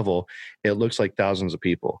eye level, it looks like thousands of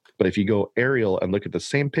people. But if you go aerial and look at the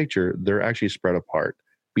same picture, they're actually spread apart.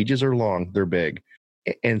 Beaches are long, they're big.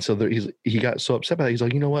 And so he got so upset by that. He's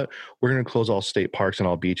like, you know what? We're going to close all state parks and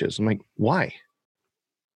all beaches. I'm like, why?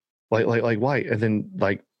 Like why? And then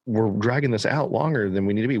like, we're dragging this out longer than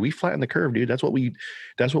we need to be. We flattened the curve, dude. That's what we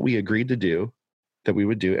agreed to do, that we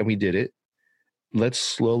would do. And we did it. Let's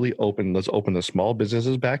slowly open the small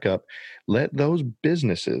businesses back up. Let those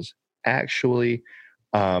businesses actually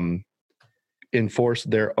enforce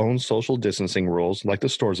their own social distancing rules like the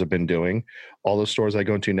stores have been doing. All the stores I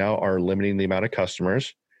go into now are limiting the amount of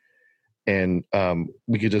customers. And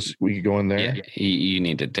we could go in there. Yeah, you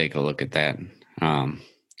need to take a look at that.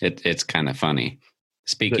 It's kind of funny.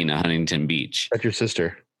 Speaking of Huntington Beach. That's your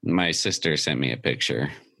sister. My sister sent me a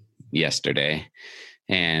picture yesterday,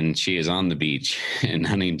 and she is on the beach in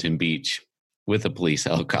Huntington Beach with a police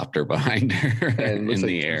helicopter behind her in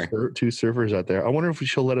the air. Two surfers out there. I wonder if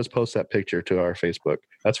she'll let us post that picture to our Facebook.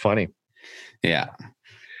 That's funny. Yeah.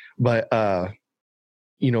 But,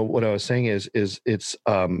 what I was saying is it's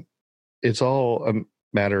all a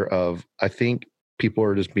matter of, I think people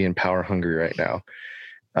are just being power hungry right now,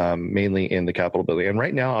 mainly in the Capitol building. And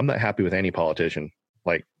right now I'm not happy with any politician.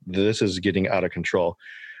 Like, this is getting out of control.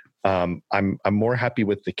 I'm more happy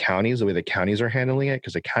with the counties, the way the counties are handling it,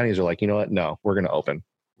 because the counties are like, you know what? No, we're going to open.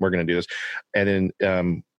 We're going to do this. And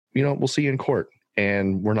then, we'll see you in court,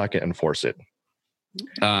 and we're not going to enforce it.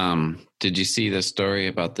 Did you see the story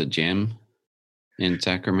about the gym in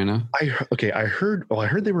Sacramento? I heard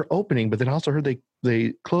they were opening, but then I also heard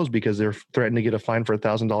they closed because they're threatening to get a fine for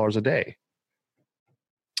 $1,000 a day.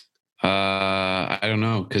 I don't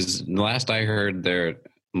know, because last I heard, their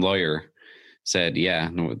lawyer said,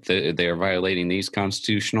 they are violating these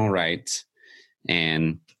constitutional rights,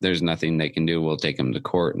 and there's nothing they can do. We'll take them to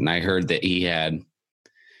court. And I heard that he had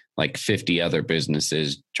like 50 other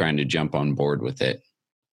businesses trying to jump on board with it.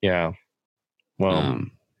 Yeah. Well,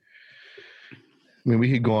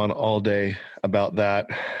 we could go on all day about that.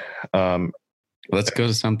 Let's go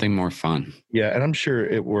to something more fun. Yeah, and I'm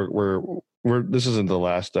sure we're this isn't the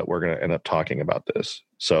last that we're going to end up talking about this.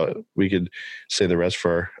 So we could say the rest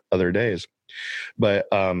for other days. But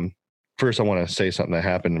first, I want to say something that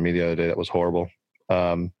happened to me the other day that was horrible.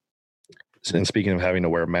 And speaking of having to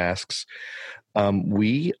wear masks,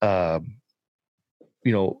 if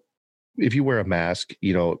you wear a mask,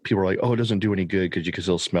 people are like, oh, it doesn't do any good because you can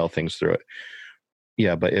still smell things through it.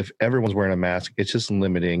 Yeah, but if everyone's wearing a mask, it's just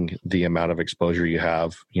limiting the amount of exposure you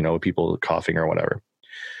have, people coughing or whatever.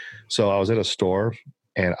 So I was at a store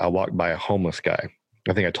and I walked by a homeless guy.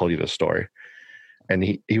 I think I told you this story. And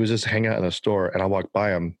he was just hanging out in the store, and I walked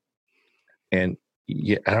by him, and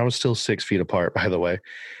I was still 6 feet apart, by the way.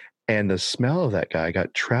 And the smell of that guy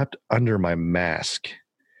got trapped under my mask.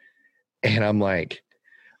 And I'm like,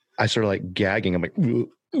 I started like gagging. I'm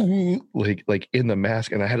like in the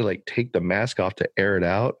mask, and I had to like take the mask off to air it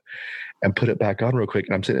out and put it back on real quick.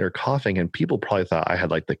 And I'm sitting there coughing, and people probably thought I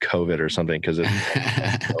had like the COVID or something because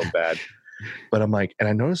it's so bad. But I'm like, and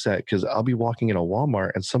I noticed that because I'll be walking in a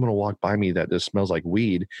Walmart and someone will walk by me that just smells like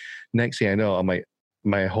weed. Next thing I know, I'm like,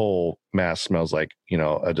 my whole mask smells like,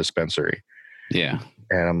 a dispensary. Yeah.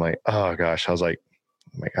 And I'm like, oh gosh, I was like,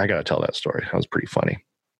 I got to tell that story. That was pretty funny.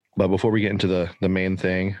 But before we get into the main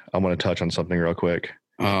thing, I want to touch on something real quick.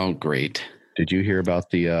 Oh, great. Did you hear about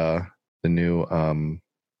the new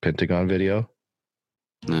Pentagon video?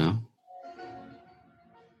 No.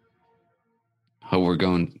 Oh, we're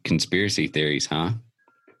going conspiracy theories, huh?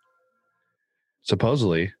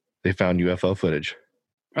 Supposedly, they found UFO footage.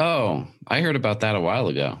 Oh, I heard about that a while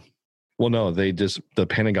ago. Well, no, the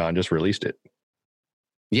Pentagon just released it.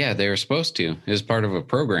 Yeah, they were supposed to. It was part of a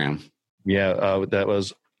program. Yeah, that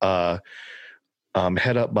was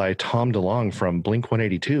head up by Tom DeLonge from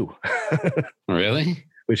Blink-182. Really?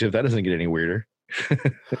 Which, if that doesn't get any weirder.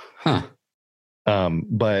 Huh.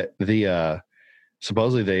 But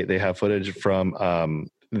supposedly they have footage from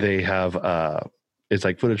it's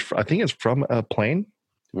like footage, I think it's from a plane.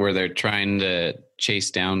 Where they're trying to chase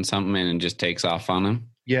down something and it just takes off on them.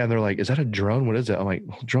 Yeah, and they're like, is that a drone? What is that? I'm like,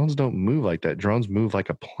 well, drones don't move like that. Drones move like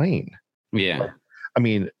a plane. Yeah. I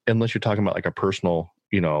mean, unless you're talking about like a personal,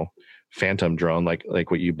 phantom drone, like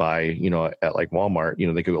what you buy, at like Walmart,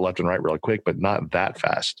 they could go left and right real quick, but not that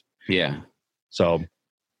fast. Yeah. So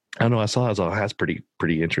I don't know. I saw it. That's pretty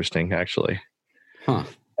interesting, actually. Huh.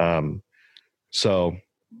 So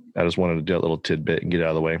I just wanted to do a little tidbit and get it out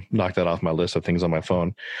of the way. Knock that off my list of things on my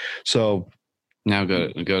phone. So now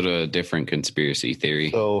go to a different conspiracy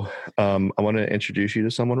theory. So I want to introduce you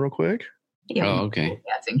to someone real quick. Yeah, Oh, okay.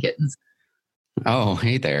 Cats and kittens. Oh,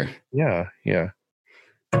 hey there. Yeah.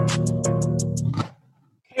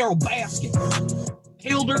 Carol Baskin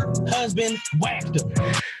killed her husband, whacked him.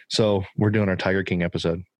 So we're doing our Tiger King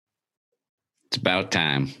episode. It's about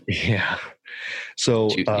time. Yeah. So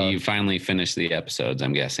you finally finished the episodes,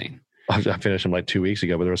 I'm guessing. I finished them like 2 weeks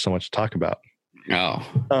ago, but there was so much to talk about.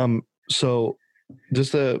 Oh. So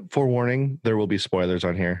just a forewarning, there will be spoilers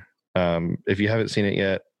on here. If you haven't seen it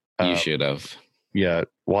yet, You should have. Yeah,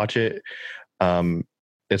 watch it.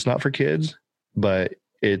 It's not for kids, but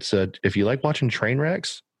it's if you like watching train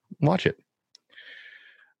wrecks, watch it.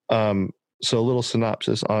 So a little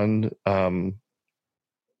synopsis on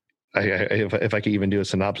if I could even do a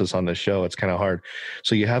synopsis on this show, it's kind of hard.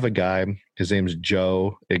 So you have a guy, his name's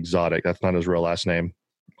Joe Exotic. That's not his real last name,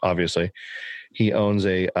 obviously. He owns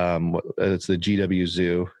it's the GW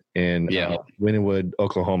Zoo in Wynnewood,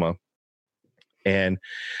 Oklahoma. And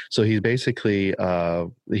so he's basically,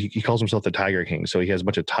 he calls himself the Tiger King. So he has a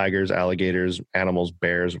bunch of tigers, alligators, animals,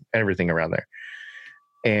 bears, everything around there.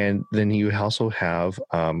 And then you also have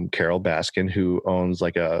Carol Baskin, who owns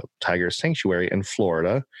like a tiger sanctuary in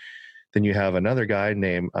Florida. Then you have another guy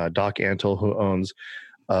named Doc Antle, who owns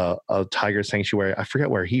a tiger sanctuary. I forget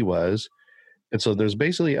where he was. And so there's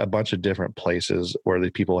basically a bunch of different places where the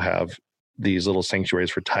people have these little sanctuaries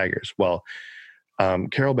for tigers. Well,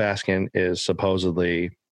 Carol Baskin is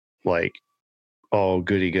supposedly like, oh,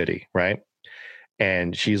 goody, right?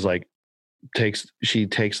 And she's like, she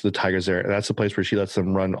takes the tigers there. And that's the place where she lets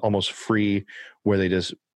them run almost free, where they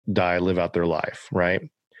just die, live out their life, right?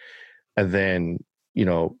 And then,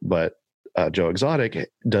 but Joe Exotic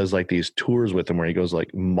does like these tours with them where he goes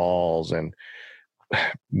like malls and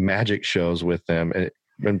magic shows with them. And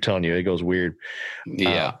I'm telling you, it goes weird.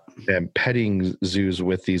 Yeah. And petting zoos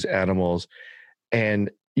with these animals. And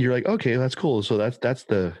you're like, okay, that's cool. So that's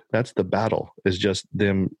the battle, is just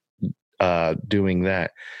them doing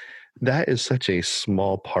that. That is such a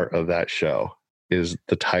small part of that show, is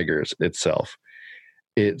the tigers itself.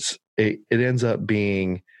 It ends up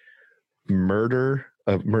being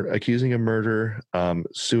accusing of murder,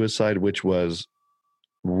 suicide, which was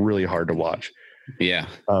really hard to watch. Yeah.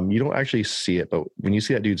 You don't actually see it, but when you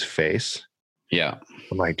see that dude's face, yeah,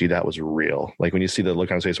 I'm like, dude, that was real. Like when you see the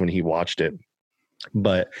look on his face when he watched it.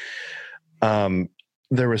 But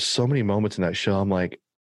there were so many moments in that show. I'm like,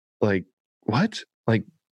 what? Like,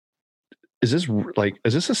 is this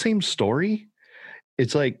the same story?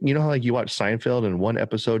 It's like, how like you watch Seinfeld and one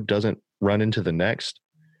episode doesn't run into the next.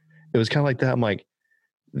 It was kind of like that. I'm like,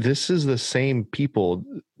 this is the same people.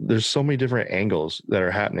 There's so many different angles that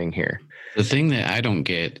are happening here. The thing that I don't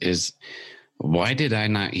get is, why did I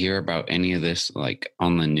not hear about any of this like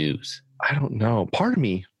on the news? I don't know. Part of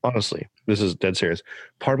me, honestly, this is dead serious.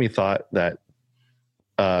 Part of me thought that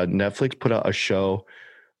Netflix put out a show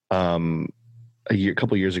a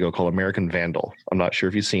couple years ago called American Vandal. I'm not sure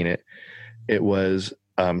if you've seen it. It was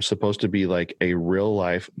supposed to be like a real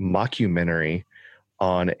life mockumentary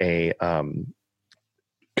on a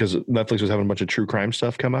because Netflix was having a bunch of true crime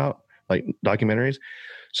stuff come out, like documentaries.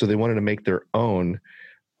 So they wanted to make their own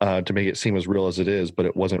to make it seem as real as it is, but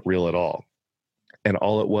it wasn't real at all. And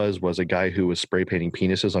all it was a guy who was spray painting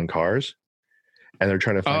penises on cars, and they're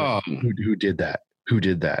trying to find out who did that. Who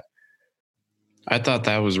did that? I thought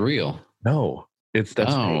that was real. No,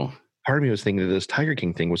 part of me was thinking that this Tiger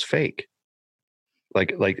King thing was fake.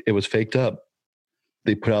 Like it was faked up.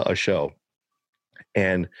 They put out a show,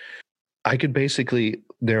 and I could basically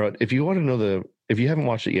narrow it. If you want to know if you haven't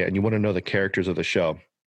watched it yet and you want to know the characters of the show,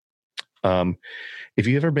 if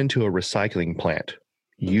you've ever been to a recycling plant,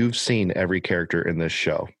 you've seen every character in this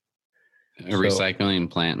show. A recycling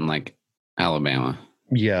plant in like Alabama.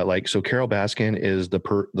 Yeah, so Carol Baskin is the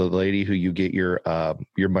lady who you get your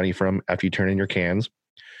money from after you turn in your cans.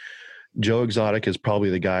 Joe Exotic is probably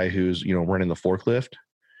the guy who's running the forklift.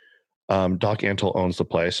 Doc Antle owns the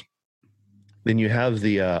place. Then you have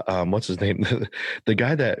the what's his name, the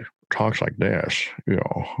guy that talks like this. You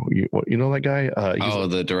know that guy.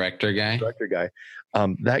 The director guy. Director guy.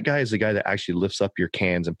 That guy is the guy that actually lifts up your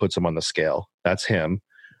cans and puts them on the scale. That's him.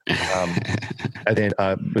 And then,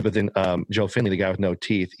 but then Joe Finley, the guy with no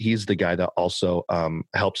teeth, he's the guy that also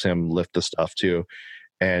helps him lift the stuff too,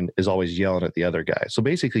 and is always yelling at the other guy. So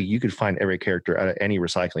basically, you could find every character at any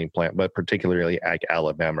recycling plant, but particularly like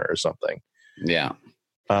Alabama or something. Yeah.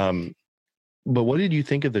 But what did you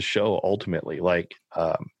think of the show ultimately? Like,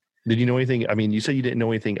 did you know anything? I mean, you said you didn't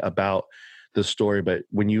know anything about the story, but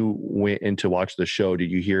when you went in to watch the show,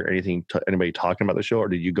 did you hear anything, anybody talking about the show, or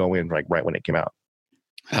did you go in like right when it came out?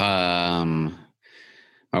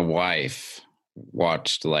 My wife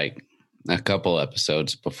watched like a couple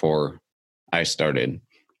episodes before I started,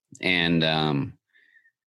 and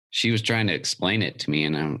she was trying to explain it to me,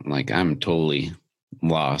 and I'm like, I'm totally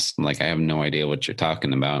lost. Like, I have no idea what you're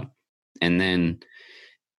talking about. And then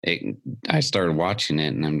I started watching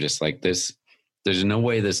it, and I'm just like, there's no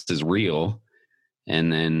way this is real.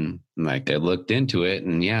 And then like I looked into it,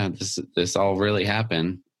 and yeah, this all really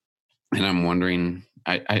happened. And I'm wondering,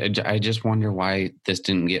 I just wonder why this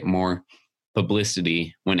didn't get more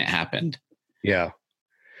publicity when it happened. Yeah.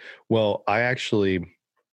 Well, I actually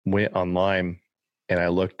went online and I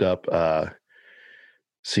looked up, because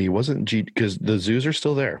the zoos are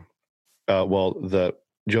still there. Well, the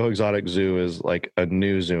Joe Exotic Zoo is like a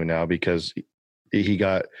new zoo now because he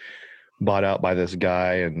got bought out by this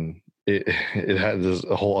guy, and it had this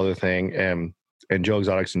a whole other thing, and Joe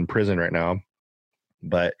Exotic's in prison right now.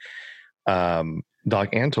 But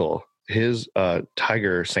Doc Antle, his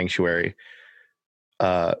tiger sanctuary,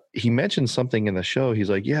 he mentioned something in the show. He's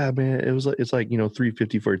like, yeah, man, it's like,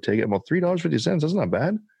 $3.50 for a ticket. Well, $3.50, that's not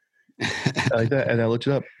bad. Like that. And I looked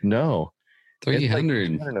it up. No, $300. It's like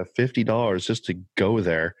 $250 just to go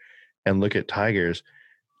there and look at tigers.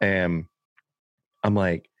 And I'm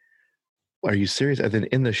like, are you serious? And then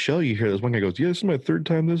in the show, you hear this one guy goes, yeah, this is my third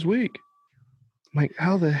time this week. I'm like,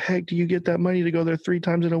 how the heck do you get that money to go there 3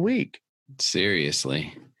 times in a week?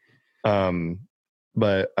 Seriously.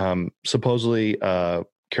 But supposedly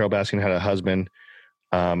Carol Baskin had a husband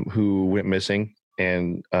who went missing,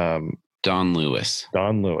 and Don Lewis.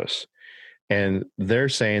 And they're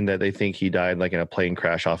saying that they think he died like in a plane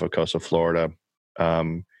crash off of coast of Florida,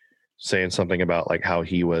 saying something about like how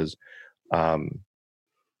he was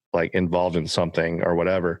like involved in something or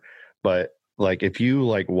whatever. But like if you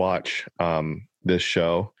like watch this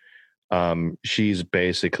show, she's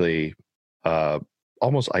basically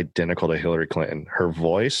almost identical to Hillary Clinton. Her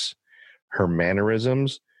voice, her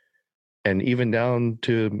mannerisms, and even down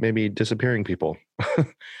to maybe disappearing people.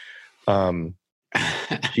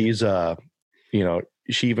 She's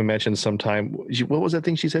she even mentioned sometime, what was that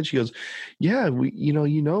thing she said? She goes, yeah, we,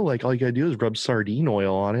 like all you gotta do is rub sardine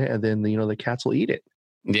oil on it, and then the cats will eat it.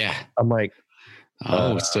 Yeah. I'm like,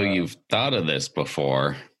 so you've thought of this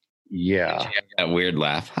before. Yeah. She had that weird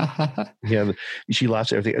laugh. Yeah. She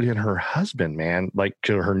laughs at everything. And her husband, man, like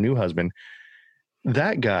her new husband,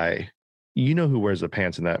 that guy, who wears the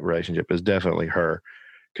pants in that relationship is definitely her.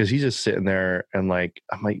 Cause he's just sitting there and like,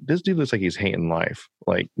 I'm like, this dude looks like he's hating life.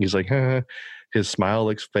 Like, he's like, his smile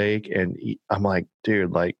looks fake. And I'm like,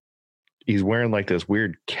 dude, like he's wearing like this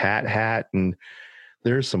weird cat hat. And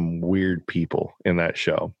there's some weird people in that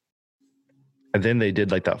show. And then they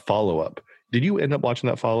did like that follow-up. Did you end up watching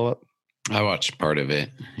that follow-up? I watched part of it.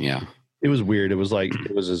 Yeah. It was weird. It was like,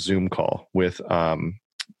 it was a Zoom call with Joel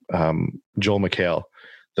McHale,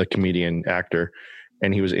 the comedian actor.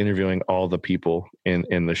 And he was interviewing all the people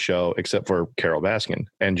in the show, except for Carol Baskin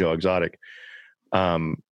and Joe Exotic.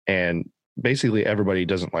 And basically everybody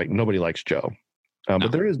nobody likes Joe. No.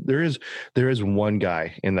 But there is one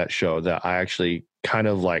guy in that show that I actually kind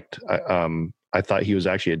of liked. I thought he was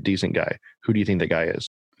actually a decent guy. Who do you think the guy is?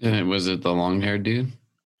 Was it the long-haired dude?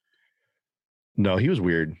 No, he was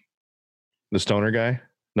weird. The stoner guy?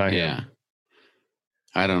 Not yeah. him.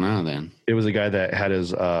 I don't know then. It was a guy that had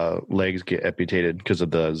his legs get amputated because of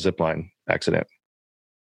the zipline accident.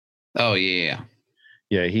 Oh, yeah.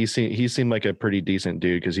 Yeah, he seemed like a pretty decent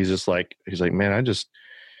dude because he's like, man, I just,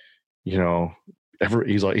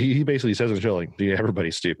 he's like, he basically says in the show, like, dude,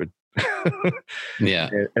 everybody's stupid. Yeah.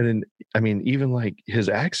 And then, I mean, even like his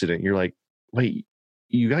accident, you're like, wait,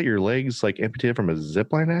 you got your legs like amputated from a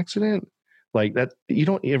zipline accident? Like that, you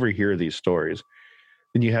don't ever hear these stories.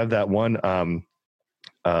 And you have that one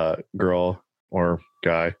girl or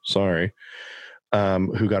guy, sorry,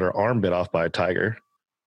 who got her arm bit off by a tiger.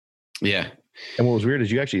 Yeah. And what was weird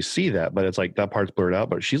is you actually see that, but it's like that part's blurred out,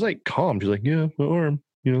 but she's like calm. She's like, yeah, my arm,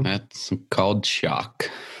 That's called shock.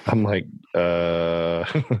 I'm like,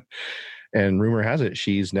 and rumor has it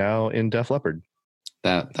she's now in Def Leppard.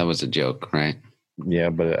 That was a joke, right? Yeah,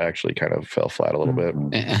 but it actually kind of fell flat a little bit.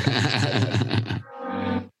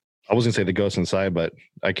 I was gonna say the ghost inside, but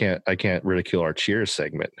I can't ridicule our Cheers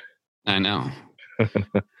segment. I know.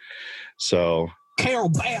 So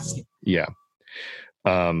Carol Baskin. Yeah.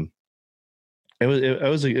 It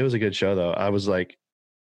was a good show though. I was like,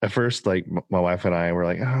 at first, like my wife and I were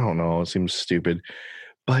like, I don't know, it seems stupid,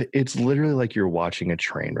 but it's literally like you're watching a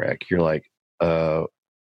train wreck. You're like, how's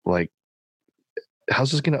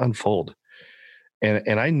this gonna unfold?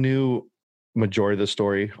 And I knew majority of the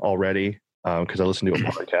story already because I listened to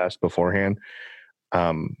a podcast beforehand.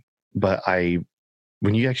 But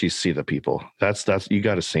when you actually see the people, that's you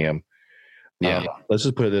got to see them. Yeah. Let's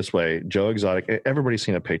just put it this way: Joe Exotic. Everybody's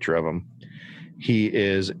seen a picture of him. He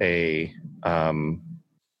is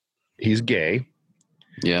he's gay.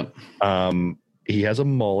 Yep. He has a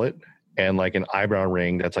mullet and like an eyebrow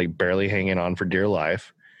ring that's like barely hanging on for dear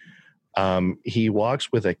life. He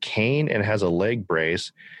walks with a cane and has a leg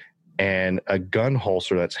brace and a gun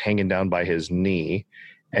holster that's hanging down by his knee,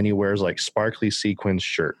 and he wears like sparkly sequins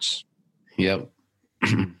shirts. Yep.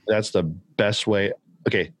 That's the best way.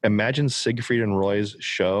 Okay, imagine Siegfried and Roy's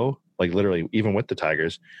show, like literally even with the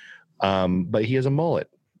tigers, but he has a mullet.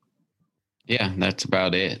 Yeah, that's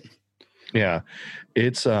about it. Yeah,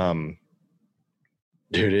 it's dude,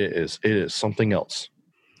 it is something else.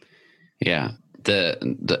 Yeah,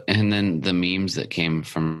 the and then the memes that came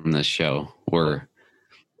from the show were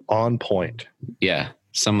on point. Yeah,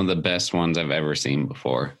 some of the best ones I've ever seen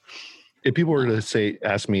before. If people were to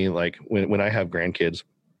ask me like when I have grandkids,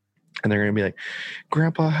 and they're going to be like,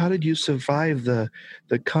 Grandpa, how did you survive the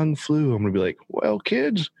Kung flu? I'm going to be like, well,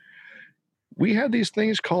 kids, we had these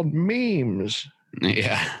things called memes.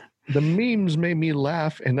 Yeah. The memes made me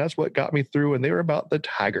laugh, and that's what got me through. And they were about the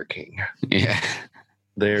Tiger King. Yeah.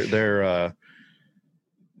 They're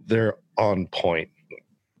on point.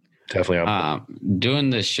 Definitely on point. Doing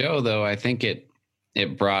this show, though, I think it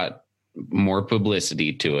brought more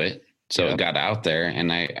publicity to it. So It got out there.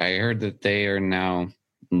 And I heard that they are now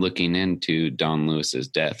looking into Don Lewis's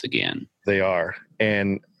death again. They are.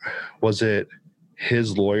 And was it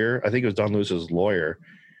his lawyer? I think it was Don Lewis's lawyer.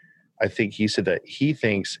 I think he said that he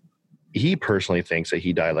personally thinks that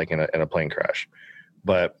he died like in a plane crash,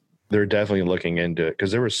 but they're definitely looking into it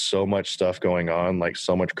because there was so much stuff going on, like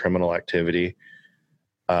so much criminal activity.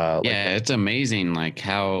 It's amazing, like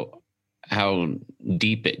how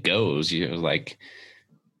deep it goes. You know, like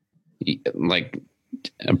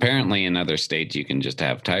apparently in other states you can just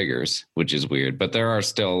have tigers, which is weird, but there are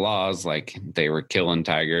still laws like they were killing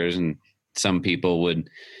tigers, and some people would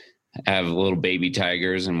have little baby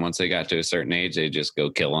tigers, and once they got to a certain age, they just go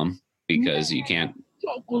kill them because you can't.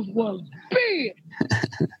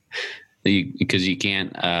 Because you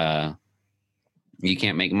can't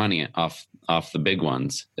make money off the big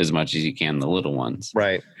ones as much as you can the little ones.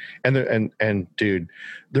 Right. And dude,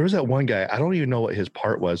 there was that one guy, I don't even know what his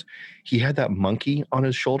part was. He had that monkey on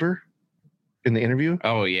his shoulder in the interview.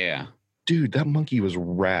 Oh yeah. Dude, that monkey was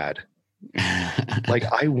rad. Like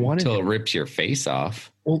I wanted until it rips your face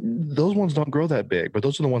off. Well, those ones don't grow that big, but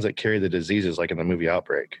those are the ones that carry the diseases like in the movie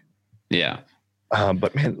Outbreak. Yeah.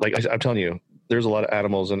 But man, like I'm telling you, there's a lot of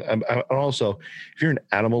animals, and also if you're an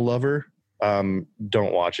animal lover, don't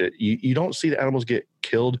watch it. You don't see the animals get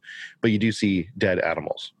killed, but you do see dead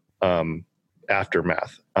animals.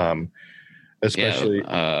 Aftermath. Especially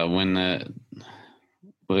when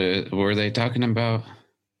were they talking about?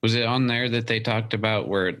 Was it on there that they talked about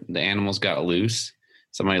where the animals got loose?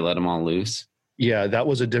 Somebody let them all loose. Yeah, that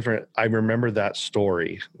was I remember that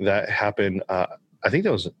story that happened. I think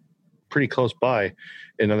that was pretty close by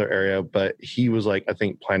in another area, but he was like, I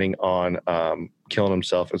think planning on killing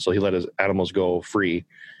himself. And so he let his animals go free,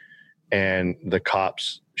 and the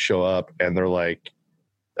cops show up and they're like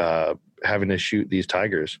having to shoot these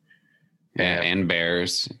tigers. And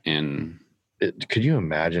bears. And could you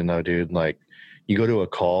imagine though, dude, like you go to a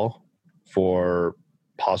call for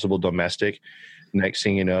possible domestic, next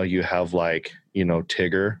thing you know, you have like,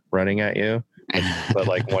 Tigger running at you, but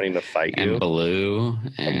like wanting to fight you. And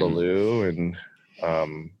Baloo. And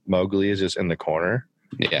Mowgli is just in the corner.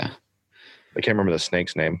 Yeah. I can't remember the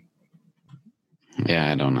snake's name.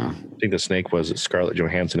 Yeah, I don't know. I think the snake was Scarlett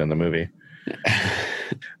Johansson in the movie.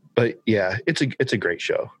 But yeah, it's a great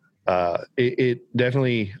show. It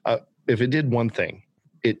definitely, if it did one thing,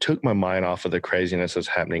 it took my mind off of the craziness that's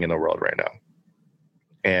happening in the world right now.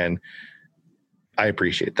 And I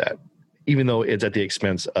appreciate that, even though it's at the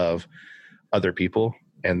expense of other people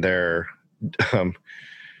and their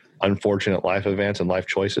unfortunate life events and life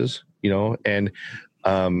choices, and,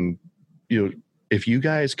 if you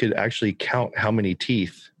guys could actually count how many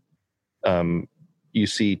teeth you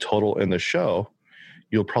see total in the show,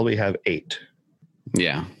 you'll probably have 8.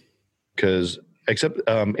 Yeah. Because except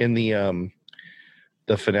in the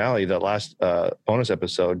finale, that last bonus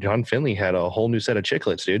episode, John Finley had a whole new set of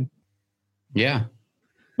chiclets, dude. Yeah.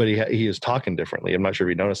 But he is talking differently. I'm not sure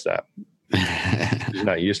if you noticed that. He's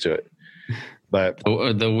not used to it. But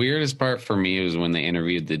the weirdest part for me was when they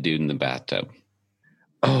interviewed the dude in the bathtub.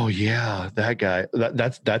 Oh yeah, that guy.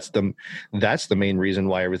 That's the main reason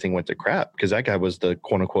why everything went to crap, because that guy was the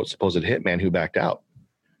quote unquote supposed hitman who backed out.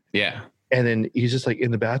 Yeah. And then he's just like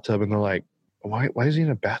in the bathtub, and they're like, why is he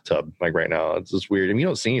in a bathtub like right now? It's just weird. I mean, you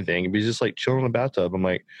don't see anything, but he's just like chilling in a bathtub. I'm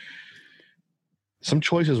like, some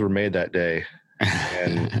choices were made that day,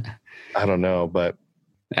 and I don't know, but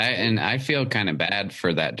I feel kind of bad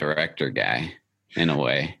for that director guy in a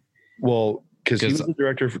way. Well, because he was the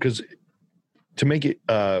director, because to make it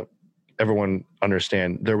everyone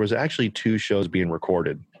understand, there was actually 2 shows being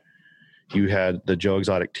recorded. You had the Joe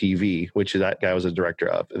Exotic TV, which that guy was a director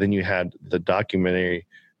of. And then you had the documentary,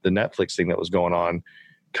 the Netflix thing that was going on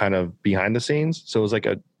kind of behind the scenes. So it was like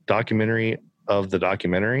a documentary of the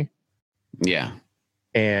documentary. Yeah.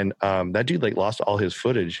 And that dude like lost all his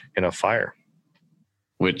footage in a fire.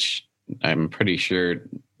 Which I'm pretty sure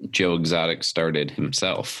Joe Exotic started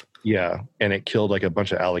himself. Yeah. And it killed like a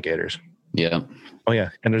bunch of alligators. Yeah. Oh,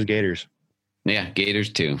 yeah. And there's gators. Yeah.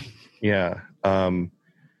 Gators too. Yeah.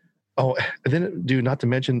 Oh, and then, dude, not to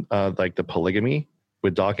mention like the polygamy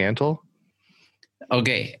with Doc Antle.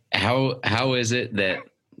 Okay. How is it that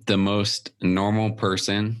the most normal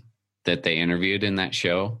person that they interviewed in that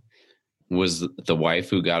show was the wife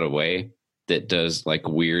who got away that does like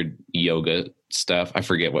weird yoga stuff? I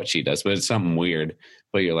forget what she does, but it's something weird.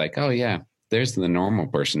 But you're like, oh, yeah, there's the normal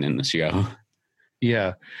person in the show.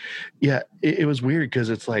 Yeah. Yeah. It was weird because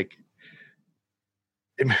it's like,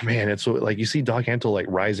 man, it's like you see Doc Antle like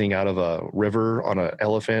rising out of a river on an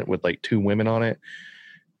elephant with like 2 women on it.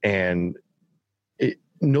 And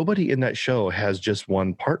nobody in that show has just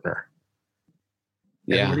one partner.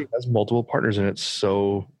 Yeah. Everybody has multiple partners, and it's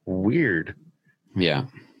so weird. Yeah.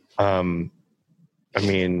 I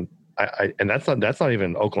mean, and that's not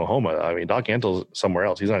even Oklahoma. I mean, Doc Antle's somewhere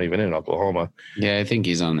else. He's not even in Oklahoma. Yeah, I think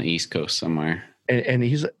he's on the East Coast somewhere. And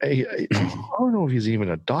he's I don't know if he's even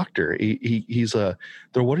a doctor. He's what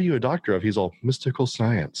are you a doctor of? He's all mystical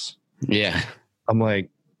science. Yeah. I'm like,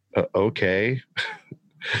 okay.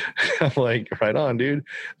 I'm like, right on, dude.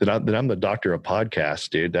 Then I'm the doctor of podcasts,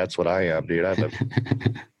 dude. That's what I am, dude. I'm a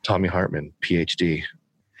Tommy Hartman, PhD,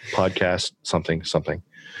 podcast something.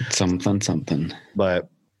 But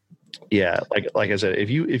yeah, like I said, if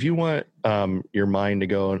you want your mind to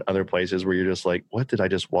go in other places where you're just like, what did I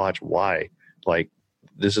just watch? Why? Like,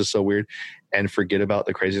 this is so weird, and forget about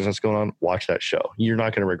the craziness that's going on. Watch that show. You're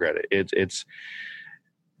not going to regret it.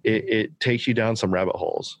 It takes you down some rabbit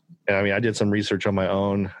holes. And I mean, I did some research on my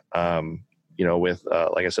own, with,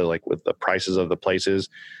 like I said, like with the prices of the places,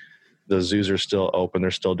 the zoos are still open.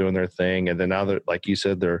 They're still doing their thing. And then now that, like you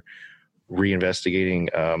said, they're reinvestigating,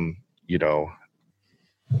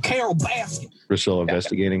 Carol Baskin. We're still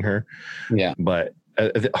investigating her. Yeah. But,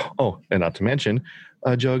 and not to mention,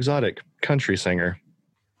 Joe Exotic, country singer.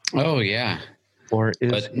 Oh, yeah. Or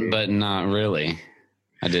but not really.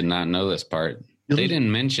 I did not know this part. They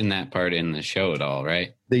didn't mention that part in the show at all,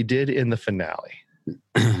 right? They did in the finale.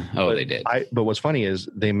 They did. But what's funny is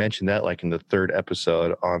they mentioned that like in the 3rd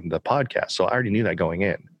episode on the podcast. So I already knew that going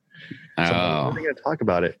in. So we're going to talk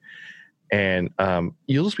about it. And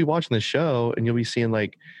you'll just be watching the show and you'll be seeing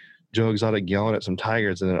like Joe Exotic yelling at some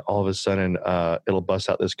tigers. And then all of a sudden it'll bust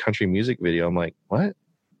out this country music video. I'm like, what?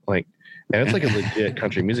 Like, and it's like a legit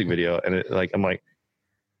country music video. And I'm like,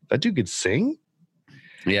 that dude could sing?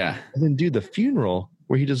 Yeah. And then, dude, the funeral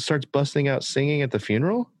where he just starts busting out singing at the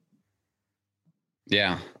funeral.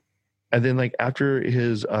 Yeah. And then, like, after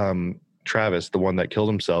his Travis, the one that killed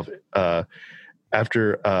himself,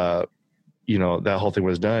 after that whole thing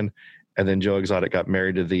was done, and then Joe Exotic got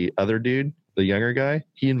married to the other dude, the younger guy,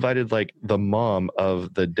 he invited like the mom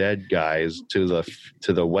of the dead guys to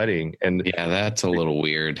the wedding. And yeah, that's a little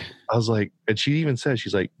weird. I was like, and she even said,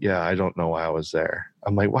 she's like, yeah, I don't know why I was there.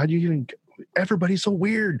 I'm like, why do you even? Everybody's so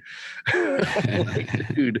weird.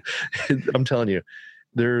 Like, dude, I'm telling you,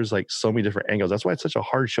 there's like so many different angles. That's why it's such a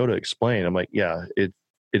hard show to explain. I'm like, yeah, it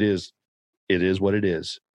is what it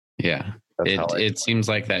is. Yeah. It seems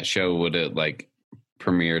like that show would have like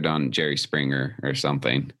premiered on Jerry Springer or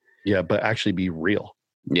something. Yeah, but actually be real.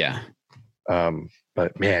 Yeah.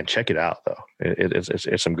 But man, check it out though.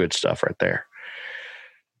 It's some good stuff right there.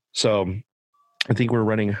 So I think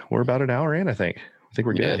we're about an hour in, I think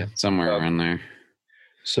we're good. Yeah, somewhere around there.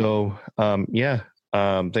 So,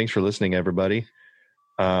 thanks for listening, everybody.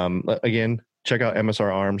 Again, check out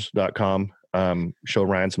msrarms.com. Show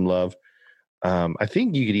Ryan some love. I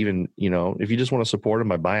think you could even, if you just want to support him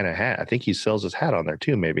by buying a hat, I think he sells his hat on there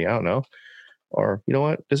too, maybe. I don't know. Or, you know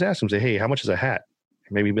what? Just ask him, say, hey, how much is a hat?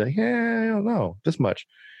 Maybe be like, yeah, I don't know, this much.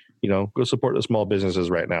 Go support the small businesses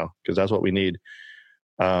right now because that's what we need.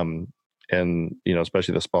 And,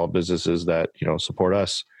 especially the small businesses that, support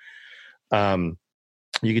us. You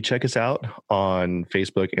can check us out on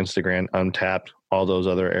Facebook, Instagram, Untapped, all those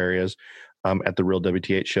other areas. at the Real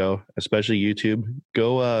WTH Show, especially YouTube.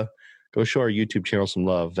 Go show our YouTube channel some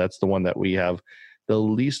love. That's the one that we have the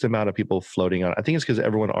least amount of people floating on. I think it's because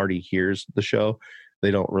everyone already hears the show.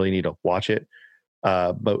 They don't really need to watch it.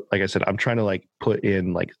 But like I said, I'm trying to like put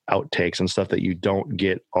in like outtakes and stuff that you don't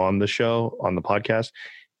get on the show, on the podcast,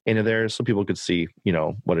 into there so people could see,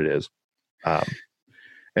 what it is. And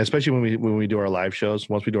especially when we do our live shows.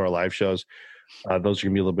 Once we do our live shows, those are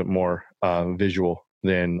gonna be a little bit more visual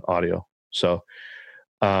than audio. So,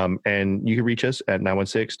 and you can reach us at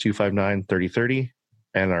 916-259-3030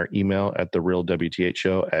 and our email at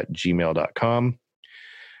therealwthshow@gmail.com.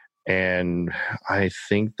 And I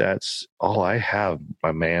think that's all I have,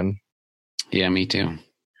 my man. Yeah, me too.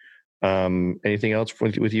 Anything else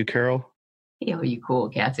with you, Carol? Yo, you cool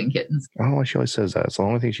cats and kittens. Oh, she always says that. It's the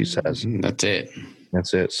only thing she says. That's it.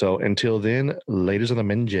 That's it. So until then, ladies of the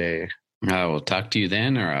Menjay. I will talk to you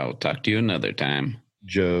then, or I'll talk to you another time.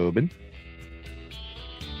 Jobin.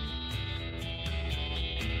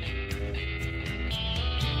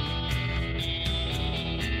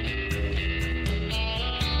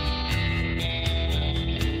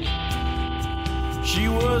 She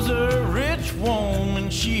was a rich woman,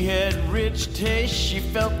 she had rich taste, she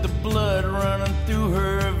felt the blood running through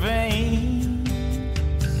her veins.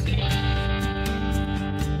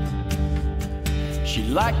 She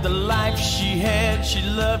liked the life she had, she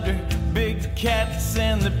loved her big cats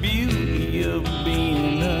and the beauty of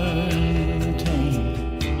being untamed.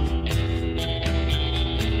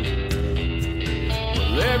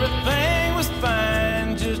 Well, everything was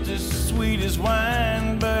fine, just as sweet as wine.